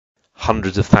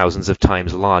hundreds of thousands of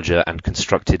times larger and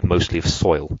constructed mostly of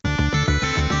soil.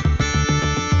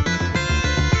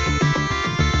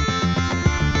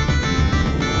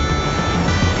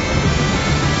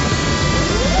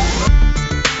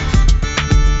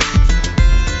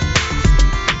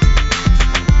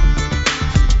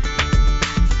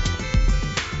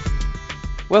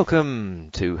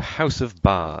 Welcome to House of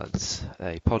Bards,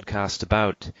 a podcast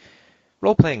about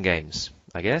role-playing games,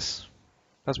 I guess.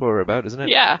 That's what we're about, isn't it?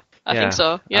 Yeah, I think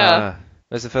so, yeah.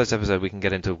 That's the first episode. We can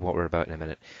get into what we're about in a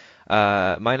minute.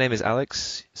 My name is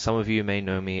Alex. Some of you may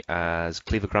know me as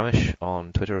Cleaver Cramish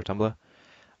on Twitter or Tumblr.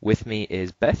 With me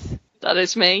is Beth. That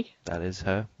is me. That is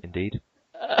her, indeed.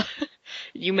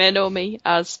 You may know me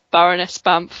as Baroness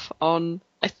Bamf on,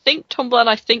 I think, Tumblr and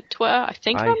I think Twitter. I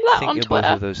think I'm that on you're Twitter.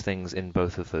 both of those things in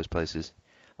both of those places.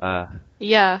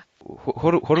 Yeah.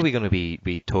 What are we going to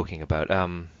be talking about?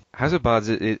 House of Bards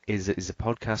is a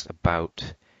podcast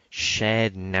about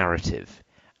shared narrative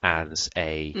as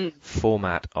a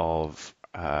format of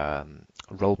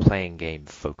role-playing game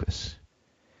focus,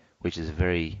 which is a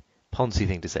very poncy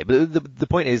thing to say. But the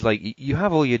point is, like, you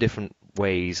have all your different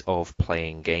ways of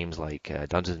playing games like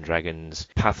Dungeons and Dragons,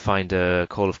 Pathfinder,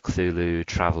 Call of Cthulhu,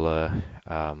 Traveller.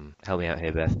 Help me out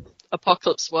here, Beth.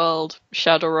 Apocalypse World,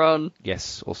 Shadowrun.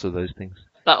 Yes, also those things.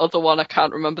 That other one I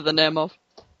can't remember the name of.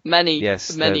 Many.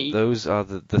 Those are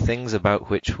the things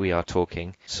about which we are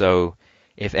talking. So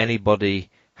if anybody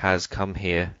has come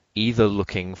here either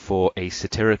looking for a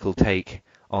satirical take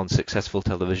on successful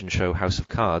television show House of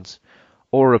Cards,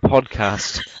 or a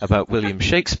podcast about William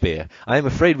Shakespeare, I am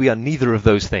afraid we are neither of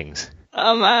those things.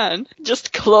 Oh man,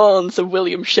 just clones of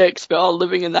William Shakespeare all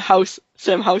living in the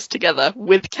same house together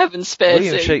with Kevin Spacey.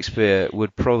 William Shakespeare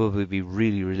would probably be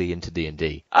really, really into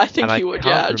D&D. I think he would,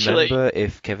 yeah, actually. I can't remember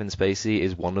if Kevin Spacey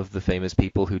is one of the famous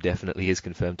people who definitely is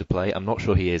confirmed to play. I'm not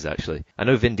sure he is, actually. I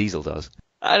know Vin Diesel does.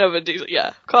 I know Vin Diesel, yeah.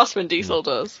 Of course Vin Diesel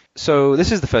does. So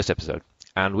this is the first episode,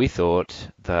 and we thought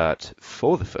that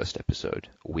for the first episode,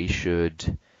 we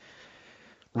should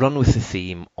run with the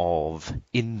theme of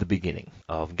in the beginning,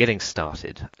 of getting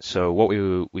started. So what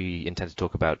we intend to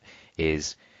talk about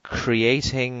is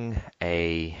creating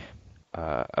a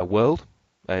world,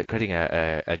 creating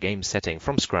a game setting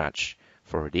from scratch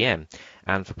for a DM,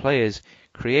 and for players,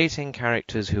 creating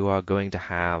characters who are going to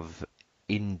have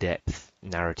in-depth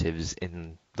narratives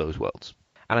in those worlds.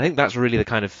 And I think that's really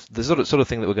the sort of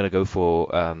thing that we're going to go for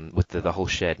with the whole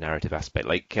shared narrative aspect.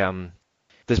 Like,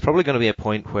 there's probably going to be a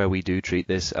point where we do treat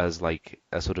this as like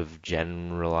a sort of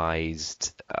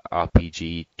generalized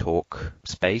RPG talk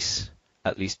space,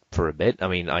 at least for a bit. I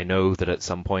mean, I know that at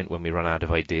some point when we run out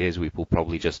of ideas, we will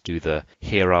probably just do the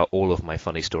here are all of my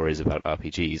funny stories about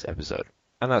RPGs episode.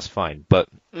 And that's fine. But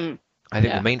I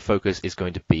think the main focus is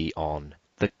going to be on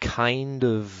the kind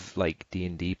of like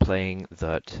D&D playing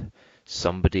that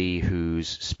somebody who's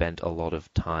spent a lot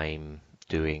of time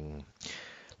doing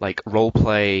like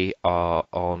roleplay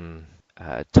on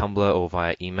Tumblr or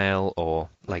via email or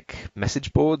like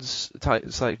message boards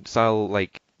style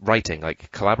like writing,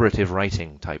 like collaborative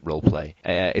writing type roleplay.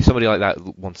 If somebody like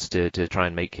that wants to try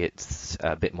and make it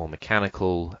a bit more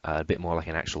mechanical, a bit more like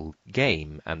an actual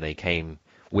game, and they came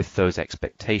with those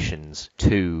expectations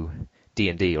to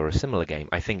D&D or a similar game,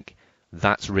 I think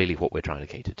that's really what we're trying to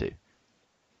cater to.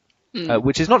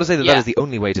 Which is not to say that that is the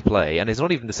only way to play, and it's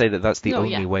not even to say that that's the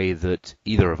only way that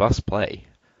either of us play.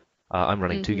 I'm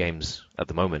running two games at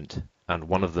the moment, and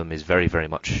one of them is very, very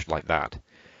much like that.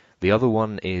 The other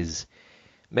one is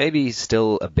maybe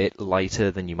still a bit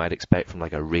lighter than you might expect from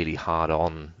like a really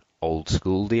hard-on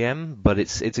old-school DM, but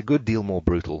it's a good deal more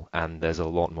brutal, and there's a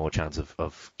lot more chance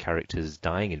of characters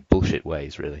dying in bullshit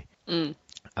ways, really.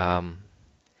 But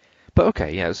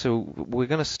okay, yeah, so we're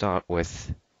going to start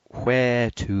with where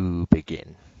to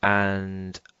begin.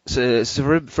 And so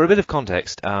for a bit of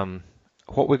context,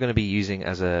 what we're going to be using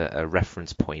as a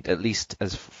reference point, at least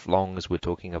as long as we're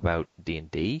talking about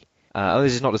D&D,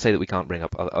 this is not to say that we can't bring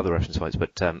up other reference points,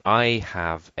 but I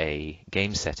have a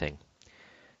game setting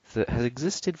that has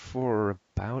existed for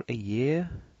about a year.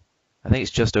 I think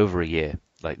it's just over a year.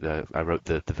 Like I wrote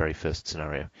the very first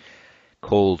scenario,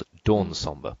 called Dawn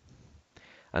Somber.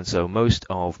 And so most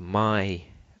of my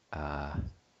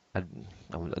I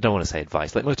don't want to say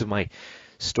advice, like most of my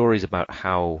stories about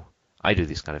how I do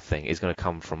this kind of thing is going to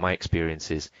come from my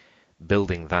experiences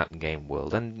building that game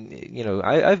world. And, you know,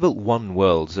 I've built one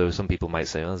world, so some people might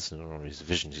say, oh, this is a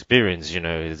vision experience, you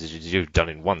know, you've done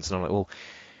it once. And I'm like, well,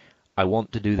 I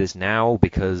want to do this now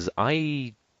because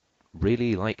I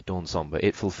really like Dawn Somber.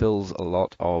 It fulfills a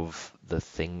lot of the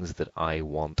things that I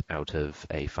want out of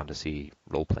a fantasy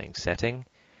role-playing setting.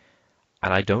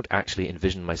 And I don't actually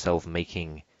envision myself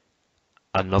making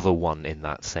another one in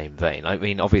that same vein. I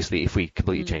mean, obviously, if we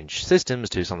completely change systems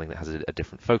to something that has a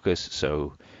different focus,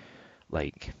 so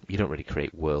like you don't really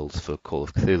create worlds for Call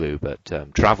of Cthulhu,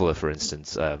 but Traveller, for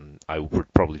instance, I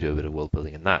would probably do a bit of world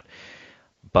building in that.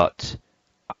 But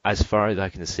as far as I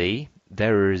can see,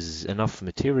 there is enough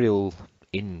material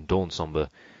in Dawnsomber,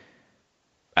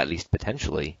 at least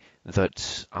potentially,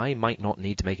 that I might not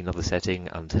need to make another setting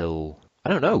until, I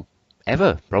don't know,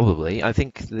 ever, probably. I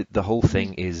think that the whole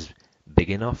thing is big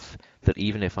enough that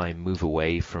even if I move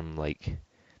away from, like,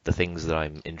 the things that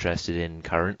I'm interested in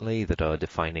currently that are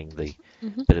defining the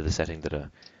bit of the setting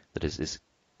that is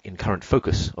in current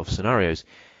focus of scenarios,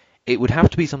 it would have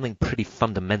to be something pretty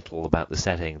fundamental about the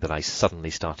setting that I suddenly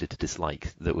started to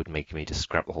dislike that would make me just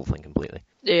scrap the whole thing completely.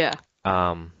 Yeah.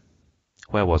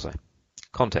 Where was I?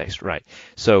 Context, right.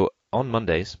 So on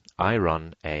Mondays, I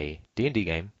run a D&D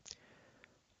game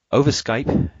over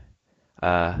Skype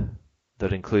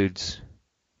that includes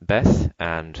Beth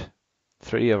and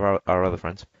 3 of our other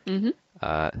friends.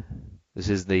 This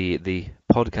is the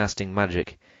podcasting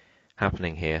magic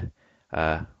happening here.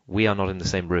 We are not in the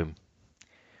same room.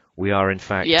 We are, in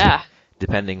fact,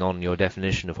 depending on your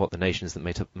definition of what the nations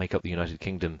that make up the United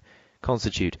Kingdom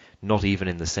constitute, not even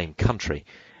in the same country.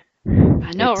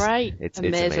 I know, right? It's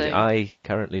amazing. amazing. I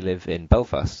currently live in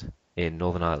Belfast, in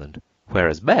Northern Ireland,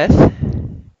 whereas Beth...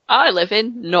 I live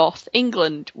in North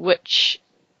England, which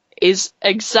is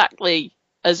exactly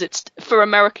as it's, for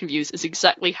American views, is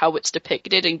exactly how it's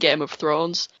depicted in Game of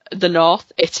Thrones. The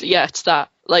North, it's that.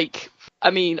 Like, I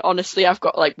mean, honestly, I've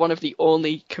got, like, one of the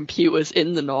only computers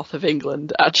in the north of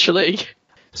England, actually.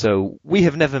 So, we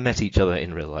have never met each other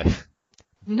in real life.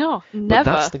 No, never.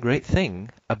 But that's the great thing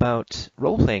about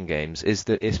role-playing games, is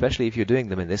that especially if you're doing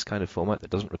them in this kind of format that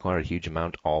doesn't require a huge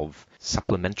amount of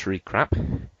supplementary crap,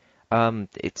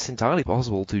 it's entirely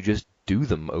possible to just do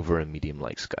them over a medium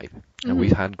like Skype. And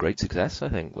we've had great success, I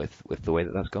think, with the way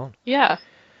that that's gone. Yeah.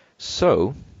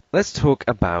 So, let's talk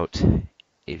about,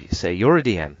 if you say you're a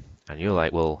DM, and you're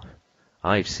like, well,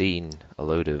 I've seen a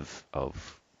load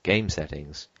of game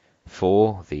settings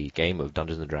for the game of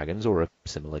Dungeons & Dragons, or a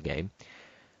similar game,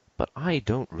 but I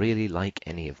don't really like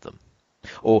any of them.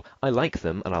 Or, I like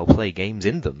them, and I'll play games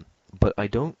in them, but I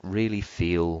don't really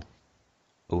feel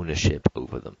ownership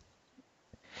over them.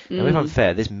 Now, if I'm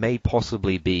fair, this may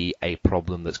possibly be a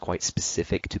problem that's quite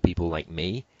specific to people like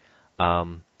me.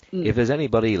 If there's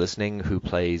anybody listening who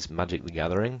plays Magic the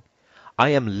Gathering,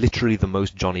 I am literally the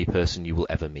most Johnny person you will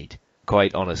ever meet,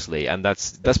 quite honestly. And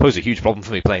that's posed a huge problem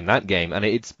for me playing that game, and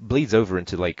it bleeds over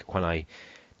into, like, when I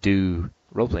do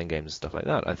role-playing games and stuff like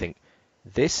that. I think,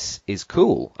 this is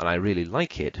cool, and I really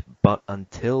like it, but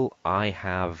until I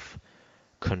have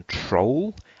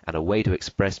control and a way to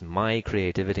express my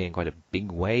creativity in quite a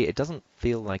big way, it doesn't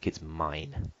feel like it's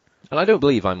mine. And I don't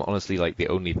believe I'm honestly like the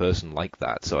only person like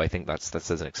that, so I think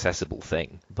that's an accessible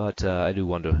thing. But I do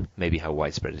wonder maybe how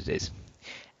widespread it is.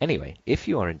 Anyway, if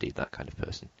you are indeed that kind of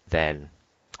person, then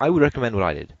I would recommend what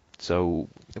I did. So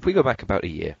if we go back about a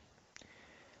year,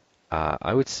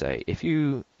 I would say if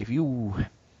you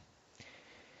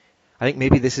I think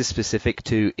maybe this is specific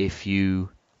to if you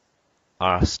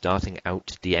are starting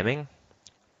out DMing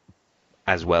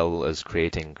as well as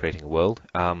creating a world,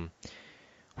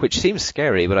 which seems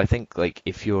scary, but I think, like,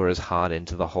 if you're as hard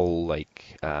into the whole,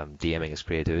 like, DMing as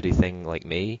creativity thing like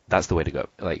me, that's the way to go.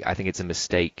 Like, I think it's a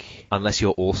mistake, unless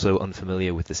you're also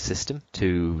unfamiliar with the system,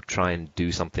 to try and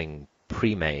do something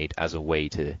pre-made as a way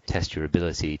to test your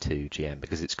ability to GM,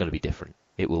 because it's going to be different.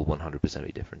 It will 100%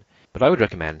 be different. But I would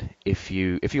recommend, if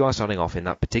you are starting off in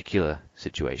that particular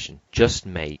situation, just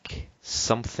make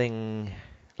something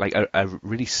like a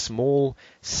really small,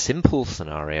 simple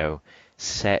scenario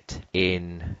set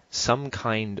in some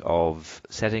kind of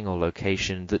setting or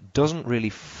location that doesn't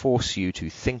really force you to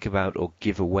think about or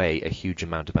give away a huge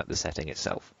amount about the setting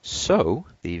itself. So,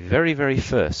 the very, very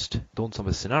first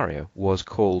Dawnsomber scenario was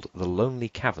called The Lonely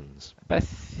Caverns.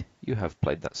 Beth, you have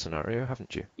played that scenario,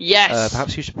 haven't you? Yes.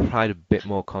 Perhaps you should provide a bit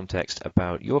more context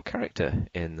about your character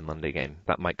in the Monday game.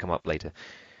 That might come up later.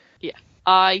 Yeah.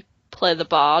 I play the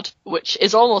Bard, which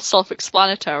is almost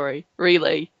self-explanatory,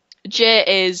 really.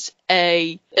 Jay is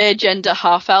a gender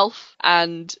half-elf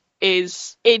and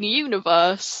is, in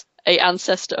universe, a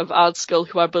ancestor of Ardskull,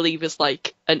 who I believe is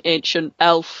like an ancient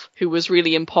elf who was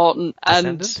really important.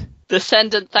 Descendant?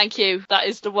 Descendant, thank you. That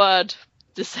is the word.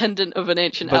 Descendant of an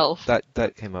ancient elf.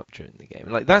 That came up during the game.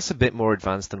 Like, that's a bit more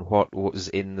advanced than what was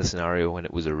in the scenario when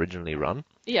it was originally run.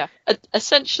 Yeah.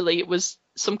 Essentially, it was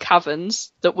some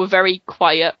caverns that were very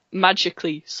quiet,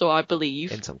 magically, so I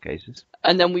believe. In some cases.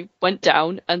 And then we went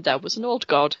down, and there was an old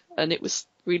god, and it was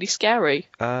really scary.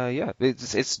 Yeah,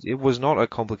 it was not a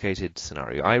complicated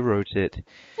scenario. I wrote it.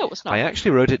 No, it's not. I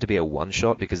actually wrote it to be a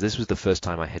one-shot because this was the first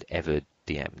time I had ever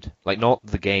DM'd. Like, not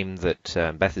the game that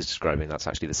Beth is describing, that's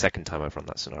actually the second time I've run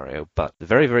that scenario, but the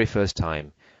very, very first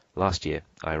time, last year,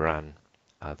 I ran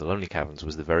The Lonely Caverns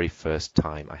was the very first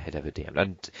time I had ever DM'd.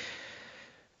 And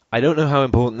I don't know how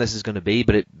important this is going to be,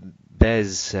 but it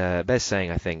bears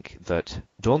saying, I think, that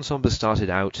Dawn Somber started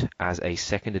out as a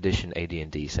second edition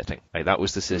AD&D setting. Like, that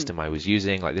was the system I was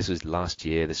using. Like, this was last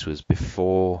year. This was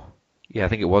before... Yeah, I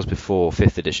think it was before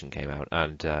 5th edition came out.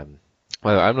 And,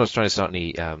 well, I'm not trying to start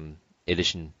any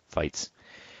edition fights,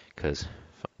 because...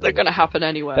 They're going to happen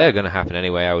anyway. They're going to happen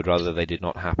anyway. I would rather they did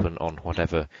not happen on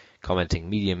whatever commenting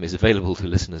medium is available to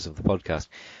listeners of the podcast.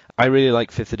 I really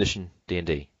like 5th edition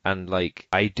D&D, and like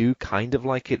I do kind of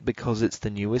like it because it's the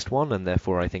newest one, and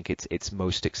therefore I think it's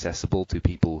most accessible to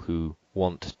people who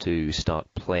want to start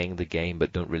playing the game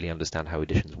but don't really understand how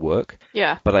editions work.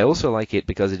 Yeah. But I also like it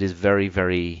because it is very,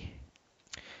 very...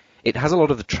 It has a lot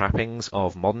of the trappings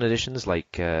of modern editions,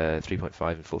 like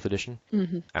 3.5 and 4th edition,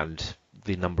 and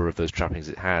the number of those trappings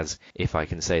it has, if I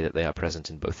can say that they are present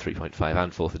in both 3.5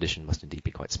 and 4th edition, must indeed be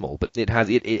quite small. But it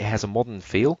has a modern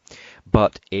feel,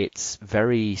 but it's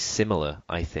very similar,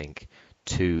 I think,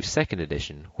 to 2nd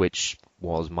edition, which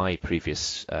was my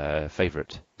previous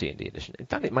favourite D&D edition. In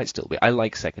fact, it might still be. I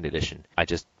like 2nd edition. I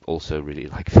just also really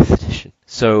like 5th edition.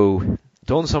 So,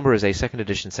 Dawn Somber is a 2nd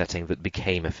edition setting that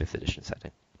became a 5th edition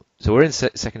setting. So we're in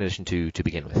 2nd edition to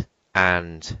begin with,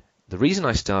 and the reason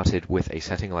I started with a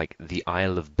setting like the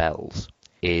Isle of Bells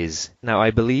is, now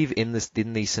I believe in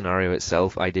the scenario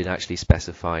itself I did actually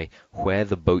specify where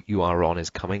the boat you are on is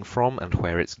coming from and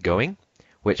where it's going,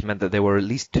 which meant that there were at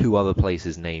least 2 other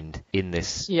places named in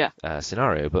this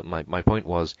scenario, but my point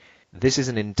was, this is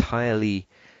an entirely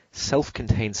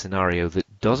self-contained scenario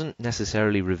that doesn't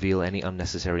necessarily reveal any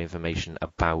unnecessary information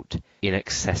about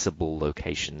inaccessible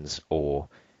locations or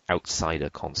outsider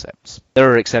concepts.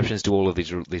 There are exceptions to all of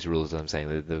these rules that I'm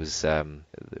saying. There was,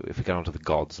 if we get onto the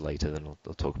gods later, then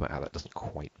I'll talk about how that doesn't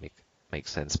quite make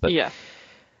sense. But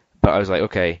I was like,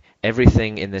 okay,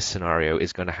 everything in this scenario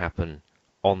is going to happen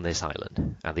on this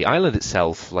island, and the island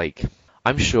itself, like,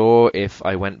 I'm sure if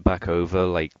I went back over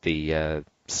like the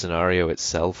scenario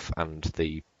itself and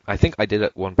I think I did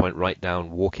at one point write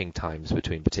down walking times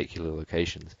between particular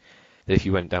locations. That if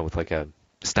you went down with like a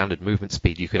standard movement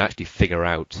speed, you could actually figure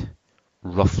out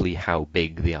roughly how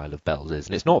big the Isle of Bells is.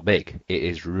 And it's not big. It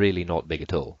is really not big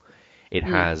at all. It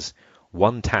has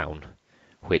one town,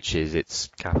 which is its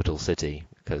capital city,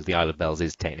 because the Isle of Bells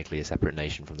is technically a separate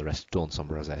nation from the rest of Dawn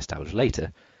Somber, as I established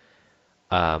later.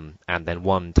 And then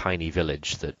one tiny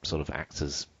village that sort of acts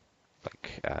as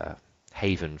like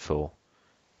haven for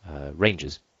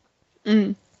rangers.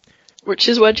 Which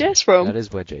is where Jay's from. That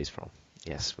is where Jay's from.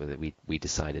 Yes, we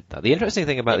decided that. The interesting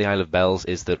thing about the Isle of Bells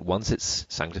is that once it's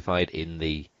sanctified in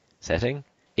the setting,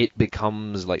 it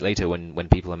becomes, like later when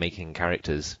people are making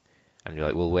characters, and you're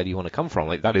like, well, where do you want to come from?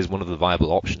 Like, that is one of the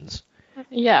viable options.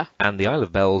 Yeah. And the Isle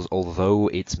of Bells, although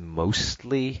it's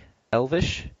mostly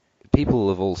Elvish, people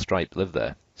of all stripe live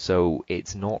there. So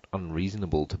it's not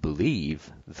unreasonable to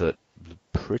believe that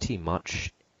pretty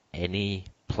much any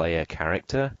player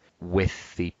character,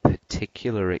 with the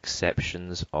particular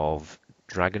exceptions of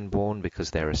Dragonborn because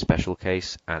they're a special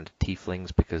case, and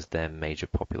Tieflings because their major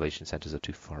population centers are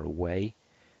too far away,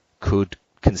 could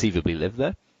conceivably live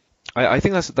there. I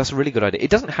think that's a really good idea.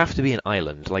 It doesn't have to be an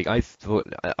island. Like, I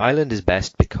thought island is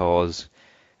best because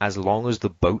as long as the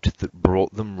boat that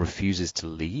brought them refuses to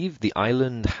leave, the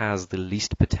island has the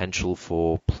least potential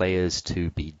for players to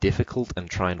be difficult and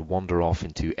try and wander off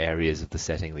into areas of the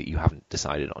setting that you haven't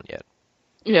decided on yet.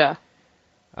 Yeah.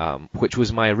 Which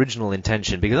was my original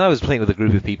intention, because I was playing with a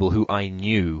group of people who I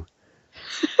knew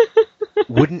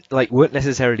weren't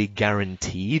necessarily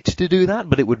guaranteed to do that,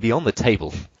 but it would be on the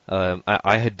table.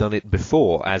 I had done it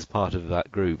before as part of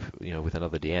that group, with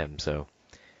another DM, so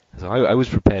I was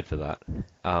prepared for that.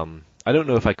 I don't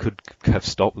know if I could have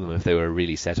stopped them if they were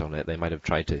really set on it. They might have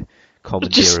tried to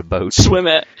commandeer a boat. Swim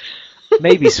it.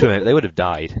 Maybe swim it. They would have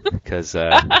died, because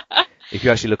if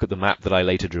you actually look at the map that I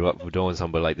later drew up for Dawn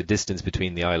Somber, like, the distance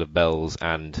between the Isle of Bells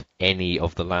and any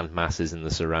of the land masses in the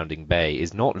surrounding bay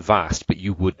is not vast, but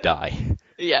you would die.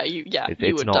 Yeah, you would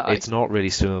die. It's not really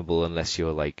swimmable unless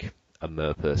you're like a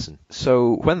mer person.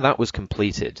 So when that was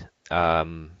completed,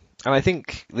 and I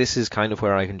think this is kind of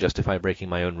where I can justify breaking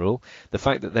my own rule, the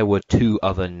fact that there were 2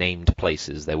 other named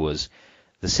places. There was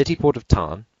the city port of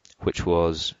Tarn, which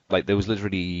was, like, there was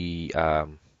literally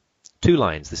 2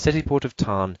 lines. The city port of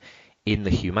Tarn in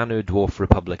the Humano-Dwarf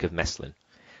Republic of Meslin.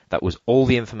 That was all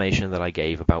the information that I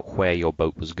gave about where your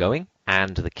boat was going,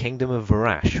 and the Kingdom of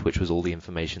Varash, which was all the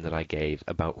information that I gave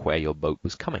about where your boat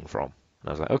was coming from. And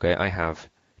I was like, okay, I have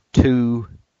 2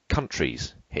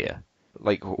 countries here.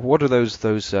 Like, what do those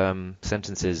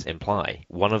sentences imply?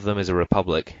 One of them is a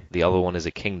republic, the other one is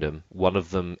a kingdom. One of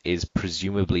them is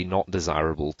presumably not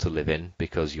desirable to live in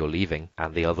because you're leaving,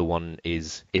 and the other one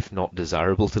is, if not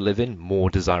desirable to live in, more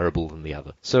desirable than the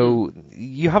other. So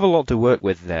you have a lot to work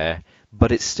with there,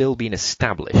 but it's still been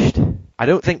established. I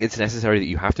don't think it's necessary that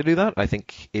you have to do that. I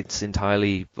think it's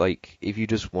entirely, like, if you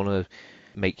just want to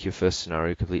make your first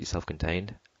scenario completely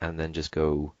self-contained, and then just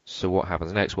go, so what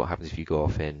happens next? What happens if you go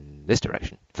off in this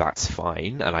direction? That's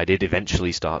fine. And I did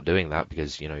eventually start doing that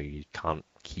because, you can't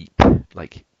keep,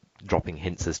 like, dropping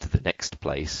hints as to the next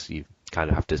place. You kind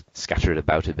of have to scatter it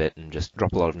about a bit and just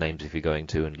drop a lot of names if you're going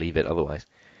to and leave it otherwise.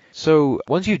 So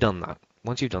once you've done that,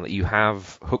 you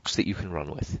have hooks that you can run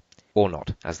with, or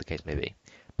not, as the case may be.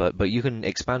 But you can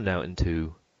expand out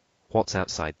into what's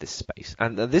outside this space.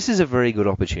 And this is a very good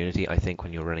opportunity, I think,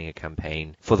 when you're running a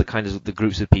campaign for the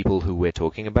groups of people who we're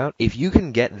talking about. If you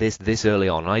can get this early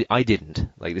on, I didn't.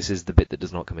 Like, this is the bit that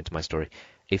does not come into my story.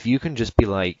 If you can just be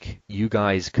like, you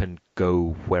guys can go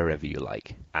wherever you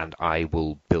like, and I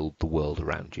will build the world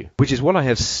around you. Which is what I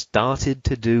have started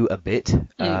to do a bit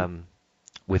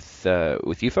with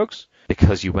you folks.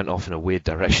 Because you went off in a weird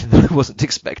direction that I wasn't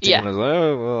expecting. Yeah. And I was like,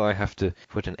 oh, well, I have to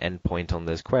put an endpoint on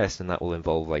this quest, and that will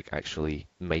involve, like, actually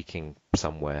making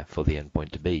somewhere for the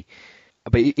endpoint to be.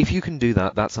 But if you can do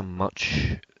that, that's a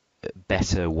much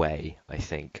better way, I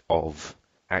think, of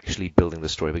actually building the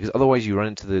story. Because otherwise you run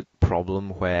into the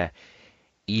problem where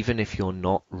even if you're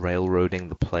not railroading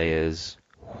the players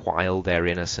while they're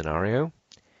in a scenario,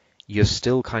 you're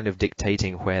still kind of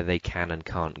dictating where they can and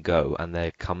can't go, and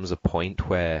there comes a point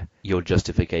where your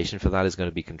justification for that is going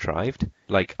to be contrived.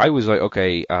 Like, I was like,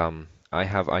 okay, I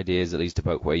have ideas at least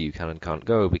about where you can and can't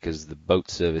go, because the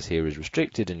boat service here is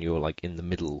restricted, and you're, like, in the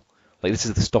middle. Like, this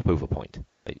is the stopover point.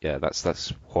 Like, yeah,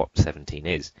 that's what 17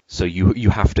 is. So you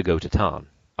have to go to Tarn,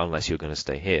 unless you're going to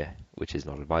stay here, which is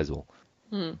not advisable.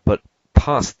 But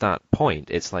past that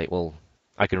point, it's like, well,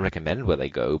 I can recommend where they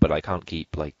go, but I can't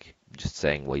keep, like, just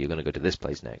saying, well, you're going to go to this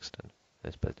place next and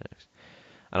this place next.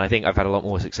 And I think I've had a lot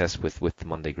more success with the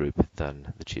Monday group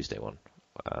than the Tuesday one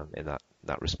in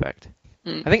that respect.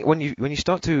 I think when you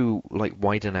start to, like,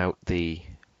 widen out the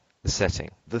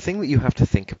setting, the thing that you have to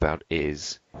think about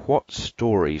is what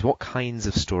kinds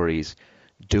of stories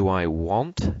do I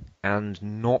want and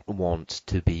not want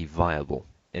to be viable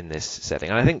in this setting.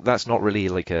 And I think that's not really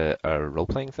like a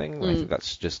role-playing thing. I think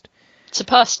that's just... It's a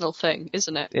personal thing,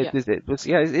 isn't it?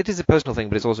 It is a personal thing,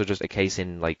 but it's also just a case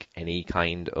in, like, any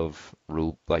kind of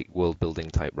world building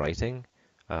type writing.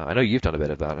 I know you've done a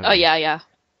bit of that. Oh yeah.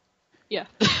 Yeah,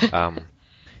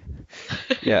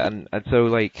 and so,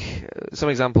 like, some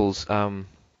examples.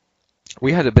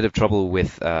 We had a bit of trouble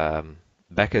with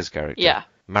Becca's character,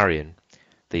 Marion.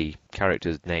 The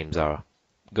characters' names are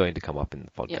going to come up in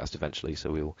the podcast eventually,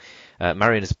 so we'll.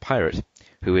 Marion is a pirate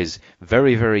who is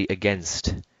very, very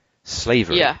against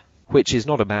slavery, which is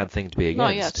not a bad thing to be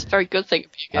against. It's a very good thing to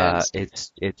be against.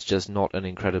 It's just not an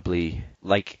incredibly,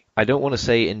 like, I don't want to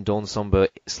say in Dawn Somber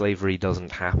slavery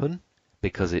doesn't happen,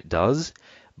 because it does,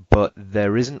 but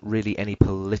there isn't really any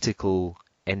political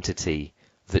entity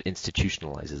that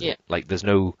institutionalizes it. Like, there's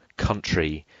no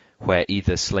country where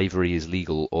either slavery is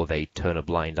legal or they turn a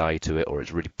blind eye to it or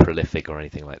it's really prolific or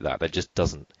anything like that. That just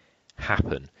doesn't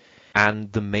happen.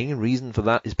 And the main reason for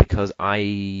that is because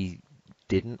I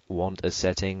didn't want a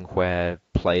setting where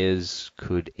players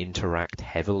could interact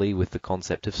heavily with the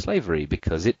concept of slavery,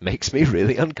 because it makes me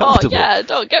really uncomfortable. Oh yeah,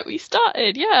 don't get me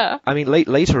started, yeah. I mean,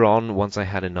 later on, once I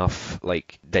had enough,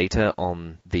 like, data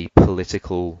on the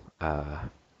political, on,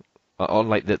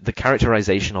 like, the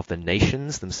characterization of the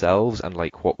nations themselves and,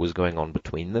 like, what was going on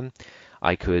between them,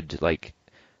 I could, like,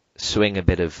 swing a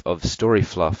bit of story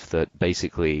fluff that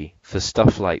basically, for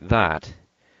stuff like that,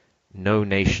 no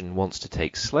nation wants to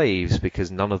take slaves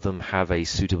because none of them have a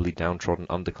suitably downtrodden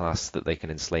underclass that they can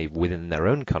enslave within their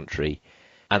own country,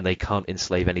 and they can't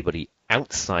enslave anybody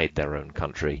outside their own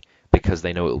country because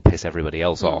they know it will piss everybody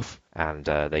else off, and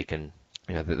they can,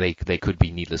 they could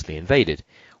be needlessly invaded,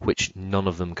 which none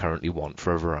of them currently want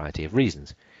for a variety of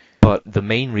reasons. But the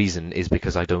main reason is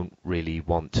because I don't really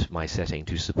want my setting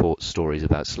to support stories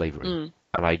about slavery.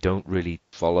 And I don't really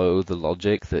follow the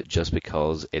logic that just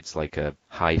because it's like a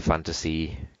high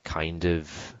fantasy kind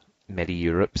of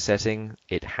Medi-Europe setting,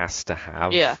 it has to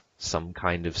have some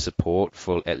kind of support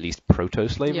for at least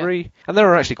proto-slavery. Yeah. And there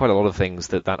are actually quite a lot of things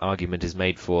that argument is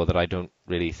made for that I don't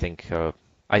really think...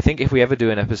 I think if we ever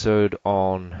do an episode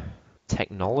on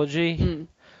technology...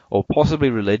 or possibly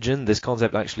religion. This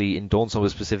concept actually in Dawn Somber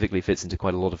specifically fits into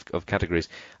quite a lot of categories.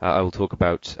 I will talk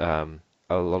about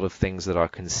a lot of things that are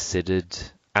considered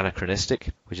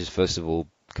anachronistic, which is first of all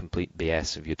complete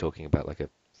BS if you're talking about like a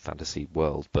fantasy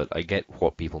world, but I get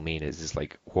what people mean is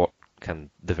like what can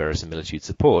the verisimilitude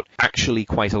support? Actually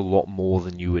quite a lot more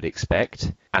than you would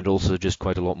expect, and also just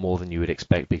quite a lot more than you would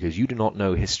expect because you do not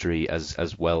know history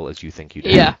as well as you think you do.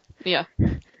 Yeah.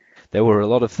 There were a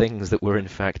lot of things that were in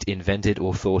fact invented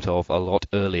or thought of a lot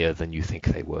earlier than you think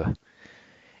they were.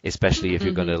 Especially if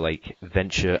you're going to like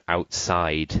venture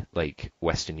outside like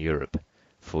Western Europe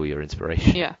for your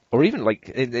inspiration. Yeah. Or even like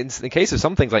in the case of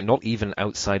some things like not even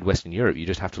outside Western Europe, you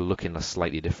just have to look in a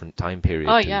slightly different time period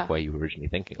to where you were originally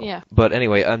thinking of. Yeah. But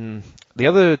anyway, the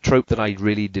other trope that I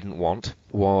really didn't want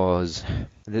was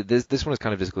this one is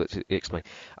kind of difficult to explain.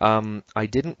 I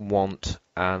didn't want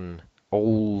an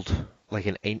old, like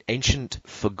an ancient,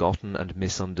 forgotten and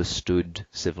misunderstood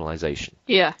civilization.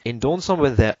 Yeah. In Dawn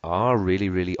Somber, there are really,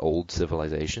 really old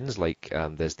civilizations. Like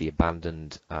there's the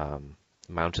abandoned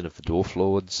Mountain of the Dwarf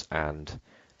Lords, and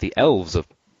the elves are,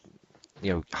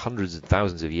 hundreds and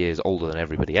thousands of years older than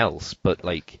everybody else. But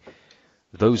like,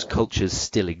 those cultures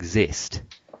still exist.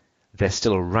 They're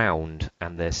still around,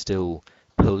 and they're still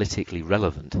politically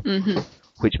relevant. Mm-hmm.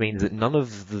 Which means that none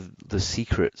of the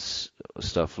secrets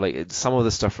stuff, like some of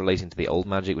the stuff relating to the old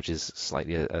magic, which is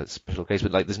slightly a special case,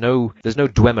 but like there's no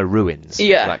Dwemer ruins,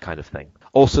 that kind of thing.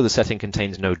 Also, the setting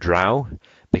contains no drow,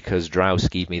 because drow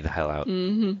skeeve me the hell out.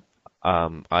 Mm-hmm.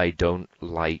 I don't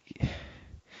like...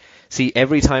 See,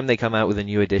 every time they come out with a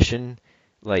new edition,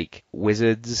 like,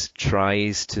 Wizards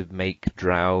tries to make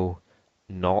drow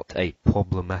not a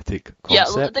problematic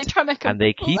concept. Yeah, they try to make them and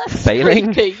they keep less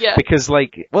failing creepy, yeah. because,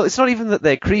 like, well, it's not even that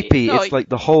they're creepy. No, it's like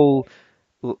the whole,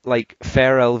 like,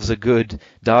 fair elves are good,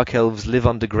 dark elves live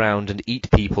underground and eat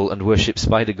people and worship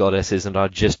spider goddesses and are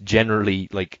just generally,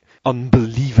 like,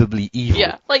 unbelievably evil.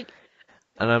 Yeah, like.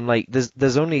 And I'm like,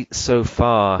 there's only so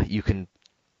far you can,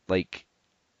 like,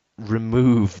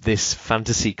 remove this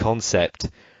fantasy concept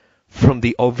from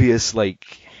the obvious, like.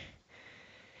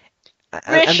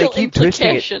 And they keep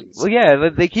twisting it. Well, yeah,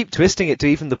 they keep twisting it to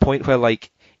even the point where, like,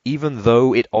 even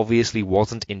though it obviously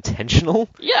wasn't intentional,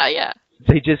 yeah,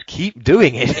 they just keep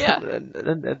doing it. Yeah.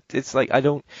 and it's like I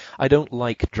don't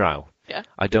like drow. Yeah.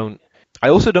 I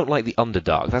also don't like the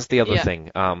Underdark. That's the other thing.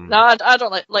 No, I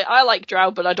don't like I like drow,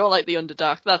 but I don't like the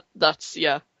Underdark. That's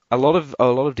A lot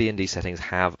of D&D settings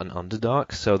have an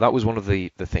Underdark, so that was one of the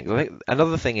things. I think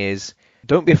another thing is,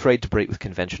 don't be afraid to break with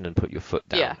convention and put your foot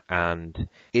down. Yeah. And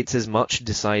it's as much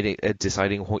deciding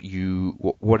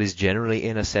what is generally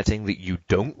in a setting that you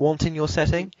don't want in your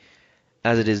setting,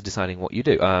 as it is deciding what you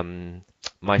do.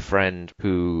 My friend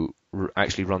who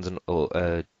actually runs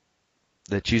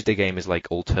the Tuesday game is like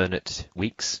alternate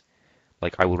weeks.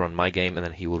 Like I will run my game and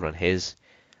then he will run his,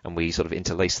 and we sort of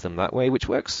interlace them that way, which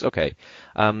works okay.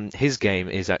 His game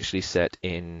is actually set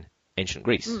in ancient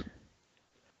Greece. Mm.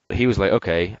 He was like,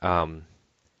 okay,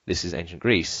 this is ancient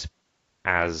Greece,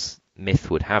 as myth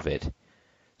would have it,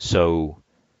 so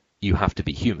you have to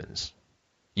be humans.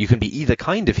 You can be either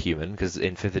kind of human, because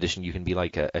in 5th edition you can be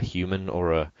like a human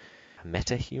or a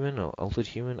meta-human or altered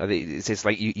human. It's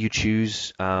like you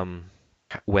choose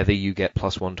whether you get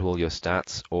 +1 to all your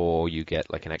stats or you get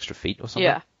like an extra feat or something.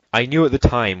 Yeah. I knew at the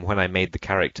time when I made the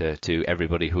character to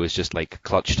everybody who was just like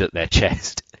clutched at their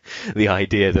chest the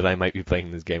idea that I might be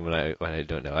playing this game when I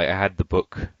don't know. I had the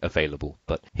book available,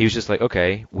 but he was just like,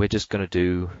 okay, we're just gonna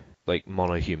do like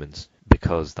mono humans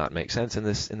because that makes sense in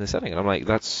this setting. And I'm like,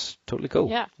 that's totally cool.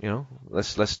 Yeah.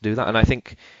 Let's do that. And I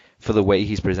think for the way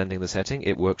he's presenting the setting,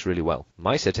 it works really well.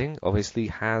 My setting obviously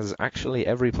has actually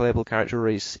every playable character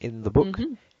race in the book,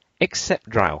 except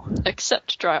drow.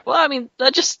 Except drow. Well, I mean,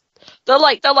 they're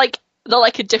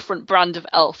like a different brand of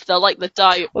elf. They're like the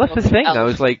diet. Well, that's the thing. Elf. I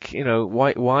was like,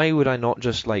 why would I not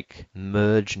just like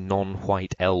merge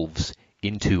non-white elves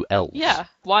into elves? Yeah.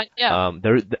 Why? Yeah.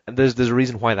 There's a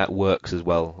reason why that works as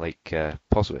well. Like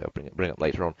possibly I'll bring up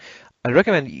later on. I'd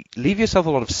recommend leave yourself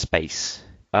a lot of space.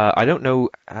 I don't know,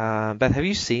 Beth. Have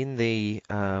you seen the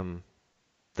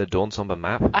Dawn Somber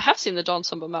map? I have seen the Dawn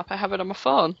Somber map. I have it on my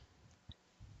phone.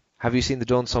 Have you seen the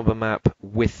Dawn Somber map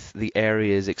with the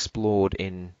areas explored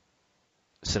in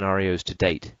scenarios to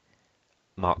date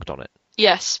marked on it?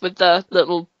 Yes, with the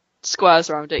little squares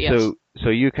around it. Yes. So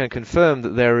you can confirm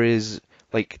that there is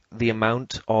like the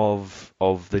amount of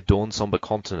the Dawn Somber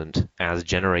continent as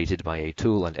generated by a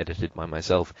tool and edited by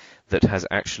myself that is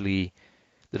actually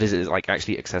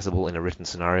accessible in a written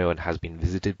scenario and has been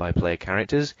visited by player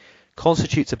characters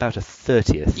constitutes about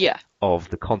 1/30 of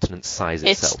the continent's size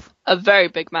itself. It's a very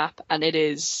big map, and it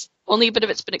is only a bit of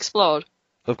it's been explored.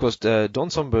 Of course, Dawn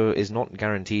Somber is not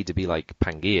guaranteed to be like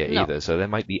Pangaea No. either, so there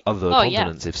might be other Oh, yeah.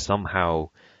 continents if somehow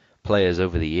players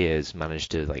over the years manage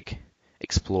to like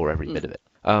explore every bit of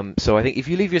it. So I think if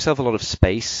you leave yourself a lot of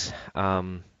space,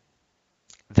 then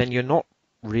you're not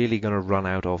really going to run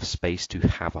out of space to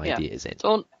have Yeah. ideas in.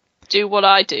 Don't do what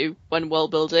I do when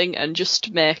world building and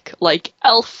just make like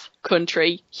elf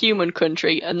country, human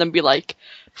country, and then be like,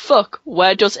 fuck,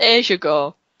 where does Asia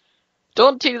go?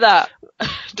 Don't do that.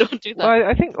 Don't do that. Well,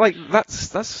 I think like that's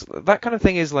that kind of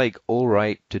thing is like all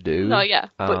right to do. No, yeah,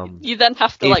 but Um, you then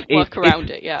have to if- like work if- around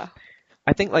it, yeah.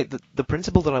 I think like the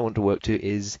principle that I want to work to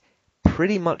is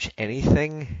pretty much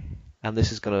anything, and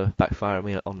this is going to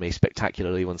backfire on me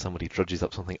spectacularly when somebody drudges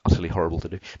up something utterly horrible to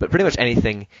do, but pretty much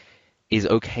anything is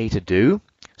okay to do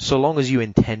so long as you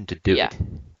intend to do Yeah. it.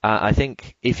 I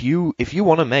think if you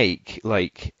want to make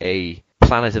like a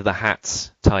Planet of the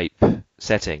Hats type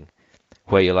setting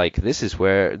where you're like, this is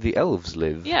where the elves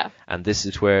live, Yeah. and this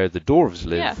is where the dwarves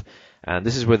live, Yeah. and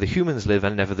this is where the humans live,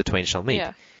 and never the twain shall meet.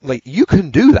 Yeah. Like, you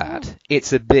can do that.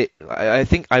 It's a bit. I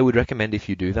think I would recommend if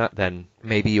you do that, then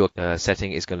maybe your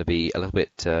setting is going to be a little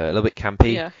bit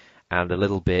campy, Yeah. and a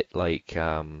little bit like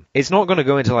it's not going to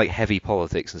go into like heavy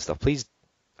politics and stuff. Please,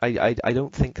 I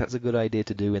don't think that's a good idea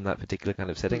to do in that particular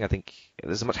kind of setting. I think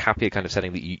there's a much happier kind of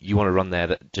setting that you want to run there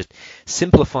that just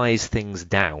simplifies things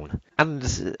down, and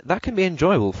that can be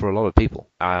enjoyable for a lot of people.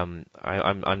 I'm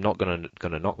not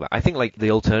gonna knock that. I think like the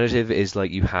alternative is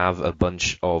like you have a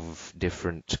bunch of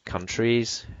different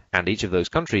countries, and each of those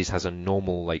countries has a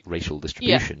normal like racial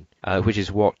distribution, which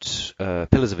is what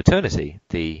Pillars of Eternity,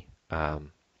 the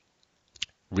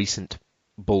recent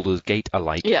Baldur's Gate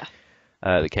alike. Yeah.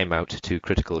 That came out to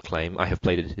critical acclaim. I have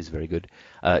played it; it is very good.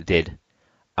 Did.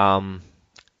 And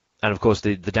of course,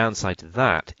 the downside to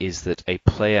that is that a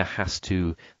player has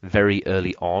to very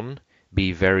early on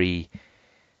be very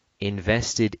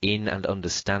invested in and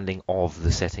understanding of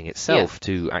the setting itself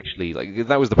to actually like.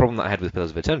 That was the problem that I had with Pillars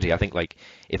of Eternity. I think like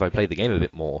if I played the game a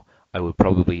bit more, I would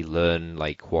probably learn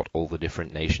like what all the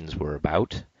different nations were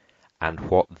about and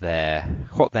what their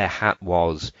hat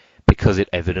was, because it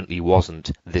evidently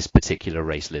wasn't this particular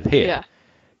race live here. Yeah.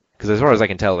 Because as far as I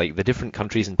can tell, like the different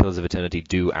countries in Pillars of Eternity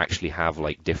do actually have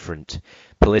like different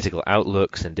political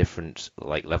outlooks and different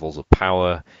like levels of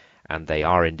power, and they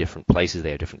are in different places,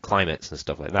 they have different climates and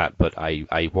stuff like that. But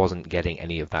I wasn't getting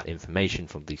any of that information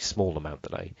from the small amount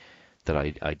that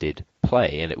I did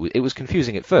play, and it was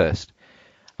confusing at first.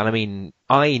 And I mean,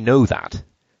 I know that,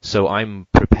 so I'm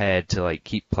prepared to like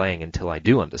keep playing until I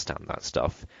do understand that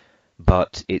stuff.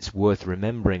 But it's worth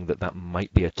remembering that that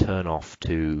might be a turn-off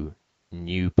to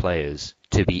new players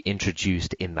to be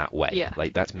introduced in that way. Yeah.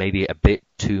 Like, that's maybe a bit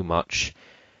too much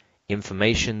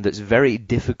information that's very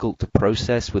difficult to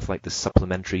process with, like, the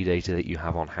supplementary data that you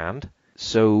have on hand.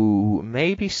 So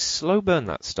maybe slow burn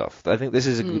that stuff. I think this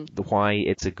is why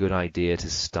it's a good idea to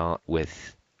start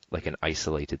with, like, an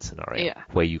isolated scenario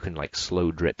where you can, like,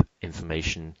 slow drip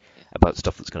information about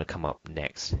stuff that's going to come up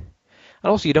next. And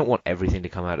also, you don't want everything to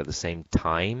come out at the same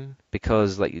time,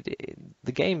 because like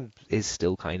the game is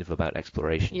still kind of about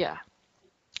exploration. Yeah.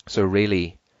 So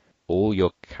really, all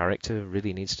your character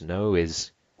really needs to know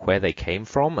is where they came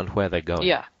from and where they're going.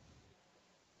 Yeah.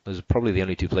 Those are probably the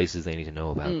only two places they need to know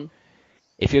about.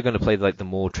 If you're going to play like the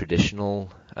more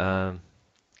traditional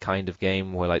kind of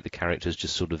game, where like the characters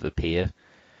just sort of appear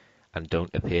and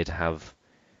don't appear to have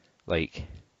like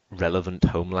relevant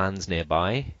homelands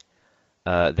nearby,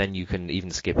 then you can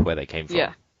even skip where they came from.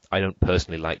 Yeah. I don't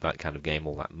personally like that kind of game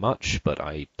all that much, but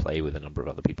I play with a number of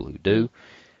other people who do,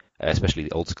 especially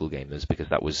the old school gamers, because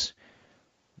that was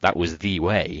the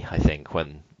way, I think,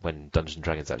 when Dungeons and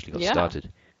Dragons actually got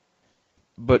started.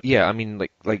 But yeah, I mean,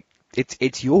 like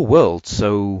it's your world,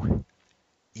 so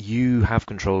you have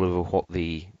control over what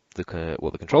the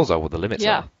controls are, what the limits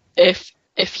are.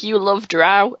 If you love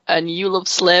Drow and you love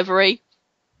slavery,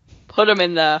 put them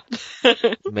in there.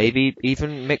 Maybe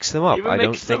even mix them up. Even I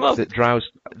don't mix them think up. that Drow.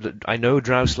 I know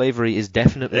Drow slavery is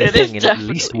definitely a It is thing in at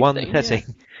least definitely a one thing,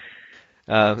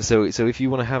 setting. So if you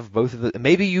want to have both of the,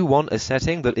 maybe you want a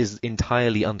setting that is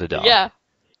entirely Underdark. Yeah.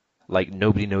 Like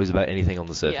nobody knows about anything on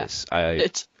the surface.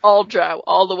 It's all Drow,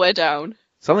 all the way down.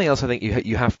 Something else I think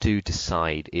you have to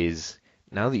decide is,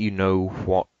 now that you know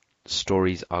what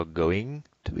stories are going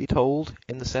to be told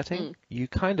in the setting, you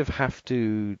kind of have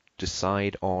to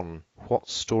decide on what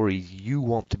stories you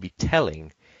want to be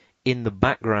telling in the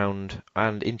background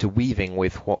and interweaving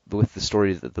with the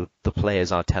stories that the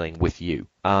players are telling with you.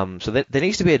 So there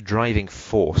needs to be a driving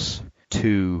force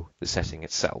to the setting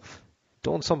itself.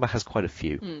 Dawn Somber has quite a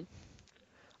few.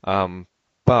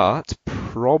 But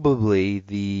probably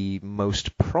the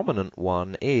most prominent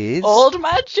one is... Old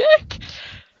magic?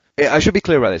 I should be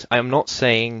clear about this. I am not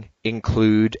saying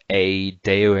include a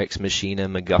Deo Ex Machina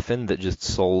MacGuffin that just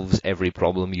solves every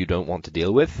problem you don't want to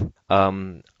deal with.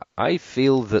 I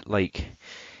feel that, like,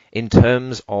 in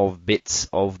terms of bits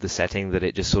of the setting that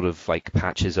it just sort of, like,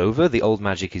 patches over, the old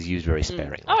magic is used very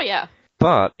sparingly. Oh, yeah.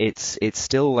 But it's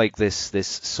still, like, this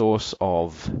source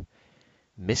of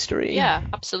mystery. Yeah,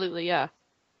 absolutely, yeah.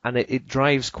 And it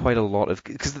drives quite a lot of...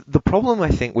 Because the problem, I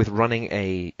think, with running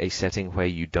a setting where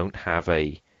you don't have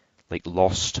a like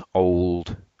lost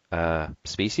old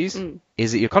species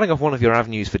is that you're cutting off one of your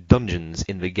avenues for dungeons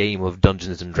in the game of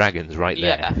Dungeons and Dragons right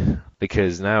there. Yeah.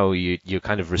 Because now you're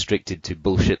kind of restricted to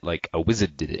bullshit like a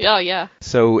wizard did it. Yeah, yeah.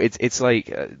 So it's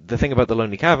like the thing about the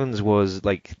Lonely Caverns was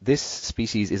like this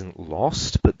species isn't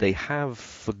lost, but they have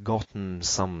forgotten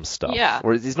some stuff. Yeah.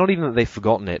 Or it's not even that they've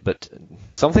forgotten it, but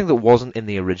something that wasn't in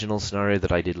the original scenario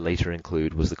that I did later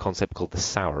include was the concept called the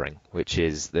Souring, which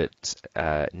is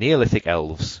that Neolithic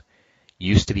elves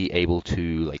used to be able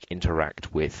to like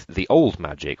interact with the old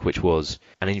magic, which was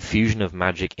an infusion of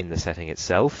magic in the setting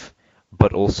itself,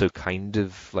 but also kind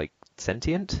of like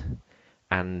sentient,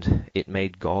 and it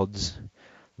made gods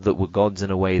that were gods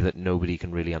in a way that nobody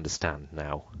can really understand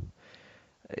now.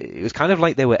 It was kind of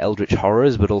like they were eldritch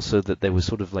horrors, but also that they were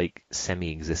sort of like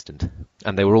semi-existent,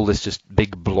 and they were all this just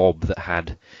big blob that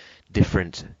had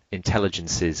different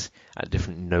intelligences at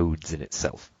different nodes in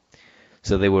itself.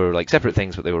 So they were like separate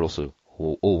things, but they were also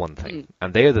all one thing.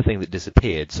 And they are the thing that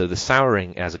disappeared. So the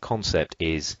Souring as a concept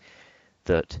is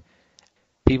that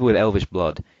people with elvish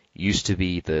blood used to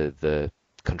be the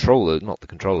controller, not the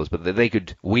controllers, but they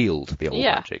could wield the old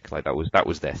magic. Like that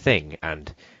was their thing.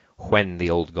 And when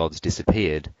the old gods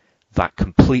disappeared, that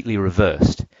completely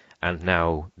reversed, and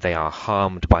now they are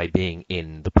harmed by being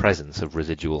in the presence of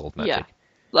residual old magic. Yeah.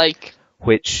 Like,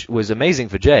 which was amazing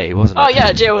for Jay, wasn't it? Oh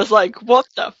yeah, Jay was like, what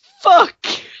the fuck?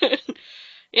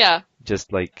 Yeah.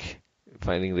 Just like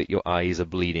finding that your eyes are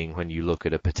bleeding when you look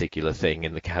at a particular thing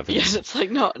in the caverns. Yes, it's like,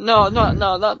 no,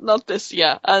 not this,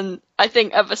 yeah. And I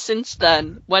think ever since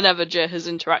then, whenever Jay has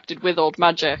interacted with old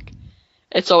magic,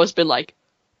 it's always been like,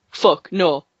 fuck,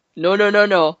 no,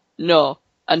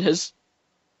 and has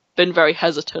been very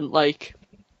hesitant, like.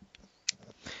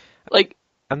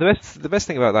 And the best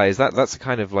thing about that is that's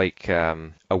kind of like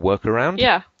a workaround.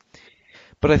 Yeah.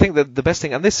 But I think that the best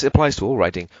thing, and this applies to all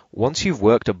writing, once you've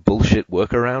worked a bullshit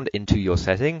workaround into your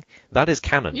setting, that is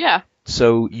canon. Yeah.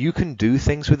 So you can do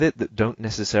things with it that don't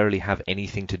necessarily have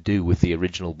anything to do with the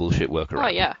original bullshit workaround. Oh,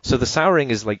 yeah. So the Souring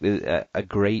is like a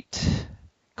great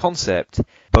concept,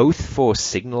 both for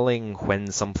signaling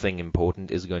when something important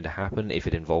is going to happen if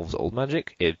it involves old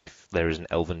magic. If there is an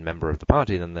elven member of the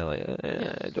party, then they're like,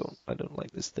 I don't like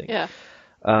this thing. Yeah.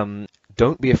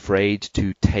 Don't be afraid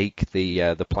to take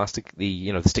the plastic,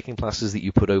 the sticking plasters that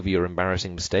you put over your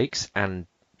embarrassing mistakes and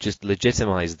just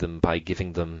legitimize them by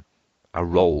giving them a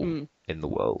role in the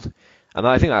world. And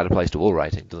I think that applies to all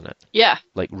writing, doesn't it? Yeah.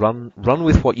 Like run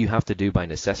with what you have to do by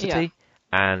necessity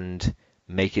and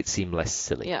make it seem less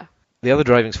silly. Yeah. The other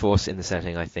driving force in the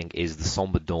setting, I think, is the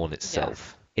Somber Dawn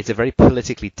itself. Yeah. It's a very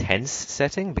politically tense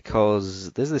setting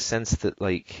because there's this sense that,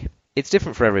 like, it's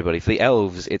different for everybody. For the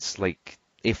elves, it's like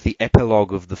if the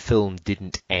epilogue of the film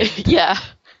didn't end. Yeah.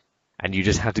 And you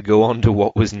just had to go on to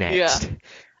what was next. Yeah.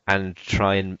 And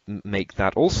try and make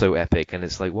that also epic, and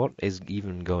it's like, what is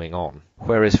even going on?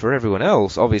 Whereas for everyone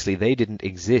else, obviously, they didn't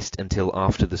exist until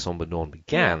after the Somber Dawn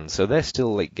began, so they're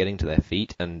still, like, getting to their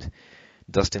feet and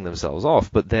dusting themselves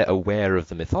off, but they're aware of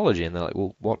the mythology, and they're like,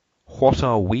 well, what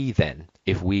are we then,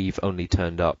 if we've only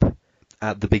turned up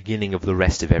at the beginning of the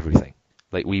rest of everything?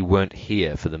 Like, we weren't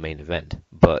here for the main event,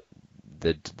 but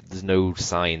there's no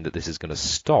sign that this is going to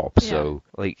stop, so,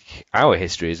 like, our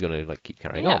history is going to, like, keep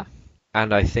carrying on.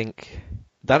 And I think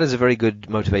that is a very good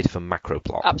motivator for macro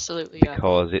plot. Absolutely, yeah.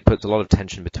 Because it puts a lot of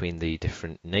tension between the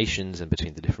different nations and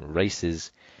between the different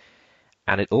races.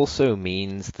 And it also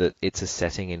means that it's a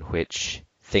setting in which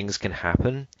things can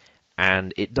happen,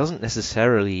 and it doesn't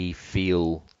necessarily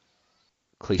feel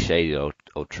cliched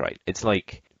or trite. It's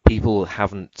like people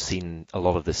haven't seen a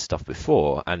lot of this stuff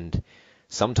before, and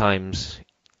sometimes,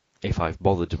 if I've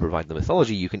bothered to provide the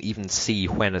mythology, you can even see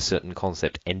when a certain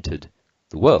concept entered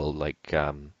the world, like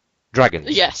dragons.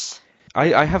 Yes.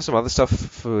 I have some other stuff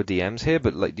for DMs here,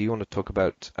 but like, do you want to talk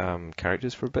about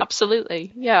characters for a bit?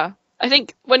 Absolutely, yeah. I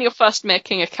think when you're first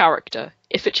making a character,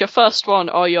 if it's your first one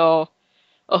or your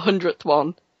 100th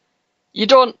one, you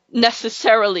don't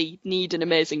necessarily need an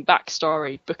amazing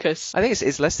backstory, because I think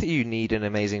it's less that you need an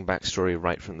amazing backstory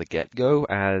right from the get-go,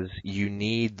 as you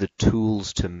need the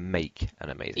tools to make an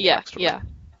amazing backstory. Yeah.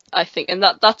 I think, and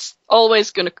that's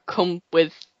always going to come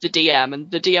with the DM,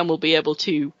 and the DM will be able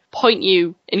to point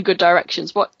you in good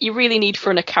directions. What you really need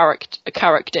for a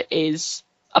character is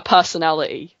a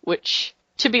personality, which,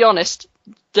 to be honest,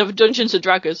 the Dungeons and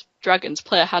Dragons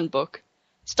player handbook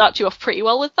starts you off pretty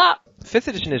well with that. 5th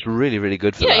edition is really, really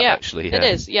good for that, actually. Yeah. It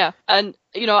is, yeah. And,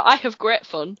 I have great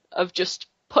fun of just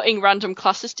putting random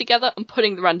classes together and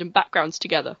putting the random backgrounds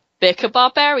together. Baker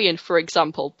Barbarian, for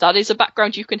example. That is a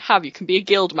background you can have. You can be a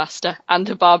guild master and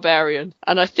a barbarian.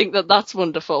 And I think that that's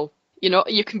wonderful.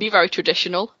 You can be very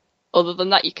traditional. Other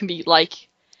than that, you can be like,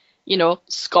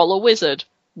 scholar wizard.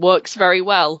 Works very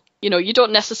well. You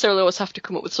don't necessarily always have to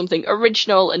come up with something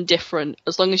original and different,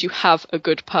 as long as you have a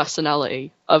good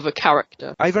personality of a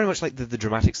character. I very much like the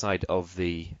dramatic side of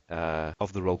the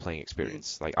role-playing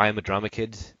experience. Like, I am a drama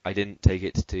kid. I didn't take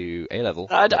it to A-level.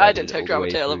 I didn't take drama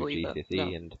to A-level either. No.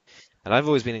 And I've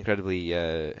always been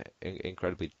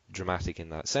incredibly dramatic in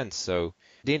that sense. So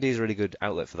D&D is a really good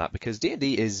outlet for that, because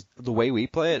D&D is, the way we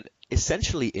play it,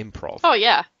 essentially improv. Oh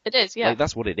yeah, it is, yeah. Like,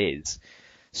 that's what it is.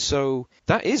 So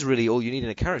that is really all you need in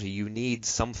a character. You need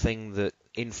something that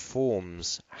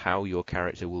informs how your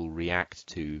character will react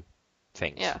to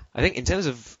things. Yeah. I think in terms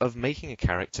of making a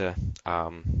character,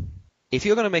 if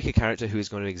you're going to make a character who is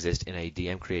going to exist in a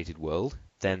DM-created world,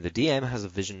 then the DM has a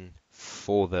vision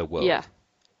for their world. Yeah.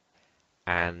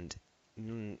 And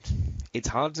it's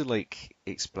hard to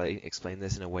explain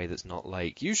this in a way that's not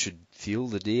like, you should feel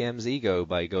the DM's ego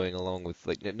by going along with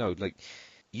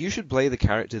you should play the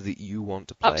character that you want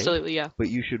to play. Absolutely, yeah. But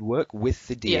you should work with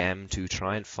the DM to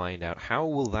try and find out how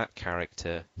will that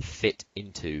character fit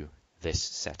into this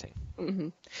setting. Mm-hmm.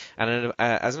 And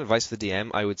as an advice for the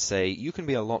DM, I would say you can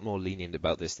be a lot more lenient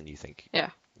about this than you think. Yeah.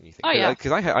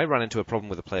 Because I ran into a problem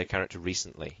with a player character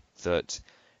recently, that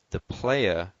the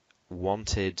player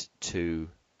wanted to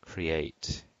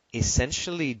create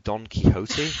essentially Don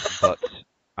Quixote, but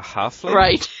a halfling.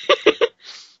 Right.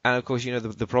 And of course,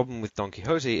 the problem with Don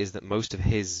Quixote is that most of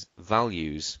his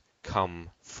values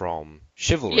come from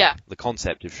chivalry, the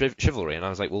concept of chivalry. And I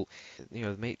was like, well,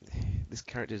 mate, this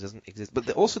character doesn't exist.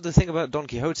 But also the thing about Don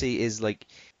Quixote is, like,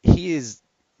 he is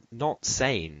not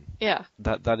sane. Yeah.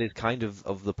 That is kind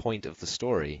of the point of the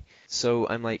story. So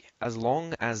I'm like, as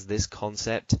long as this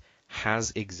concept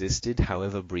has existed,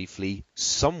 however briefly,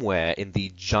 somewhere in the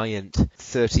giant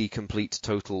 30 complete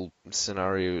total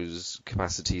scenarios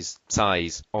capacities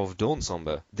size of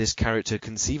Dawnsomber, this character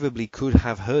conceivably could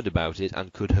have heard about it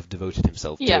and could have devoted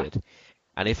himself to it.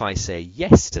 And if I say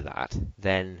yes to that,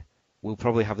 then we'll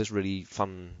probably have this really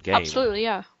fun game. Absolutely,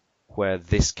 yeah. Where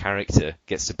this character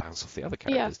gets to bounce off the other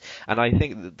characters. Yeah. And I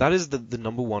think that is the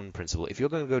number one principle. If you're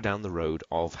going to go down the road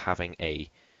of having a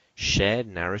shared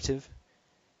narrative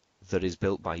that is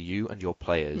built by you and your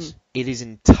players, it is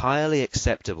entirely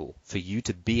acceptable for you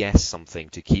to BS something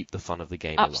to keep the fun of the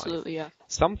game alive. Absolutely, yeah.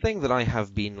 Something that I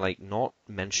have been not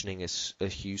mentioning a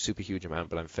super huge amount,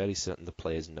 but I'm fairly certain the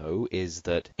players know, is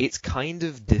that it's kind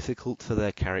of difficult for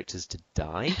their characters to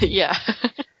die. Yeah.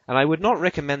 And I would not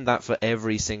recommend that for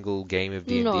every single game of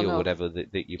D&D or whatever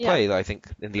that you play. I think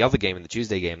in the other game, in the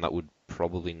Tuesday game, that would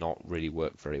probably not really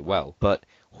work very well. But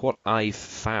what I've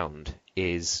found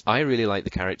is I really like the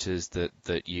characters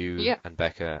that you and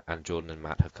Becca and Jordan and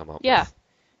Matt have come up with.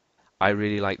 I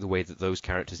really like the way that those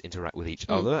characters interact with each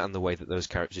other and the way that those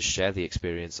characters share the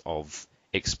experience of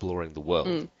exploring the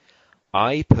world.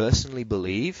 I personally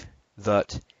believe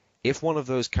that if one of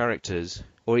those characters,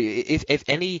 or if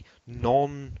any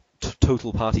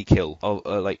non-total party kill of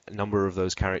a number of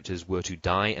those characters were to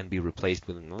die and be replaced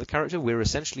with another character, we're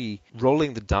essentially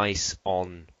rolling the dice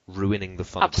on ruining the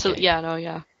fun. Absolutely,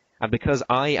 yeah. And because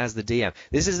I, as the DM,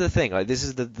 this is the thing, this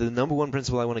is the number one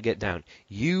principle I want to get down.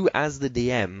 You, as the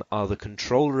DM, are the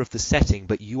controller of the setting,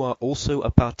 but you are also a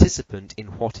participant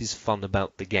in what is fun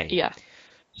about the game. Yeah.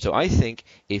 So I think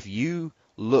if you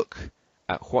look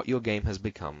at what your game has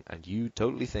become, and you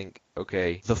totally think,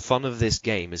 okay, the fun of this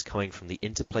game is coming from the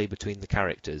interplay between the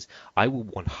characters, I will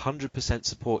 100%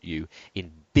 support you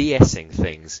in BSing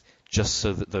things just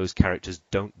so that those characters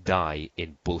don't die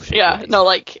in bullshit ways. No,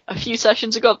 a few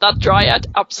sessions ago, that Dryad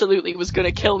absolutely was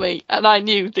going to kill me, and I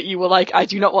knew that you were like, I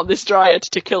do not want this Dryad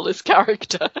to kill this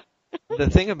character. The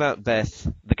thing about Beth,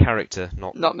 the character,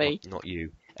 not me, not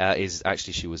you, is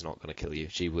actually she was not going to kill you.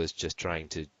 She was just trying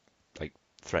to,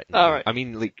 threaten you. Right. I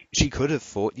mean, she could have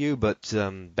fought you, but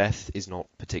Beth is not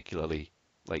particularly,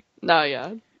 No,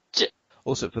 yeah.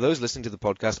 Also, for those listening to the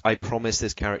podcast, I promise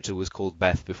this character was called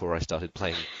Beth before I started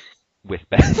playing with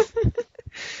Beth.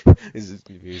 This is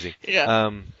confusing. Yeah.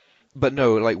 But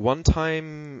no, one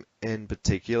time in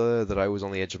particular that I was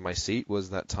on the edge of my seat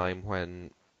was that time when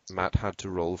Matt had to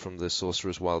roll from the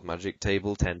Sorcerer's Wild Magic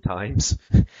table 10 times.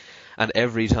 And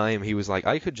every time he was like,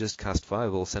 I could just cast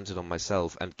Fireball centered on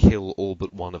myself and kill all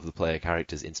but one of the player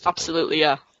characters instantly. Absolutely,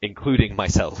 yeah. Including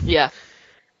myself. Yeah.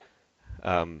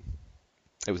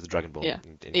 It was the Dragonborn. Yeah.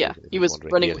 Yeah. He was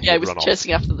running. Yeah, he was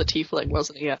chasing after the Tiefling,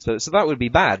 wasn't he? Yeah. So that would be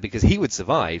bad because he would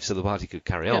survive, so the party could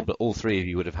carry on. Yeah. But all three of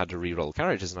you would have had to re-roll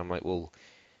characters, and I'm like, well,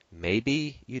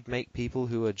 maybe you'd make people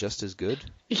who are just as good,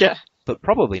 Yeah. but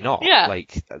probably not. Yeah.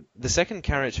 Like the second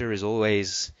character is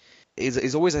always I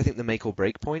think the make or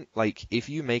break point. Like if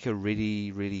you make a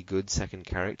really really good second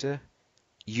character,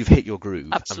 you've hit your groove,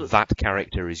 Absolutely. and that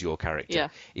character is your character. Yeah.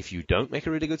 If you don't make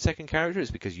a really good second character,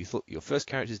 it's because you thought your first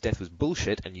character's death was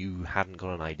bullshit and you hadn't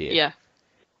got an idea. Yeah.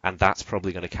 And that's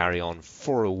probably going to carry on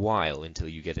for a while until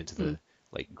you get into the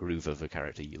like groove of a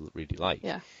character you really like.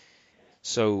 Yeah.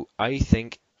 So I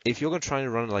think if you're going to try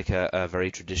and run like a very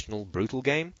traditional brutal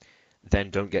game, then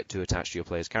don't get too attached to your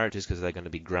players' characters because they're going to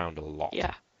be ground a lot.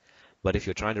 Yeah. But if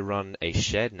you're trying to run a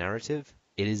shared narrative,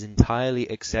 it is entirely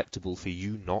acceptable for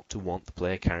you not to want the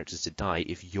player characters to die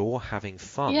if you're having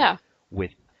fun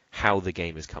with how the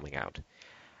game is coming out.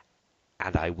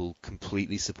 And I will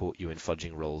completely support you in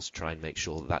fudging rolls to try and make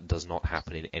sure that does not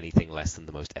happen in anything less than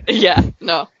the most epic. Yeah,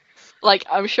 no. Like,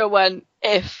 I'm sure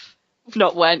if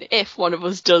one of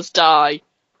us does die,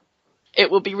 it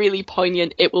will be really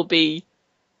poignant. It will be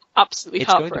absolutely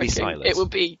heartbreaking. It's going to be Silas. It will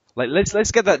be... Like,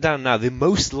 let's get that down now. The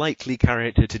most likely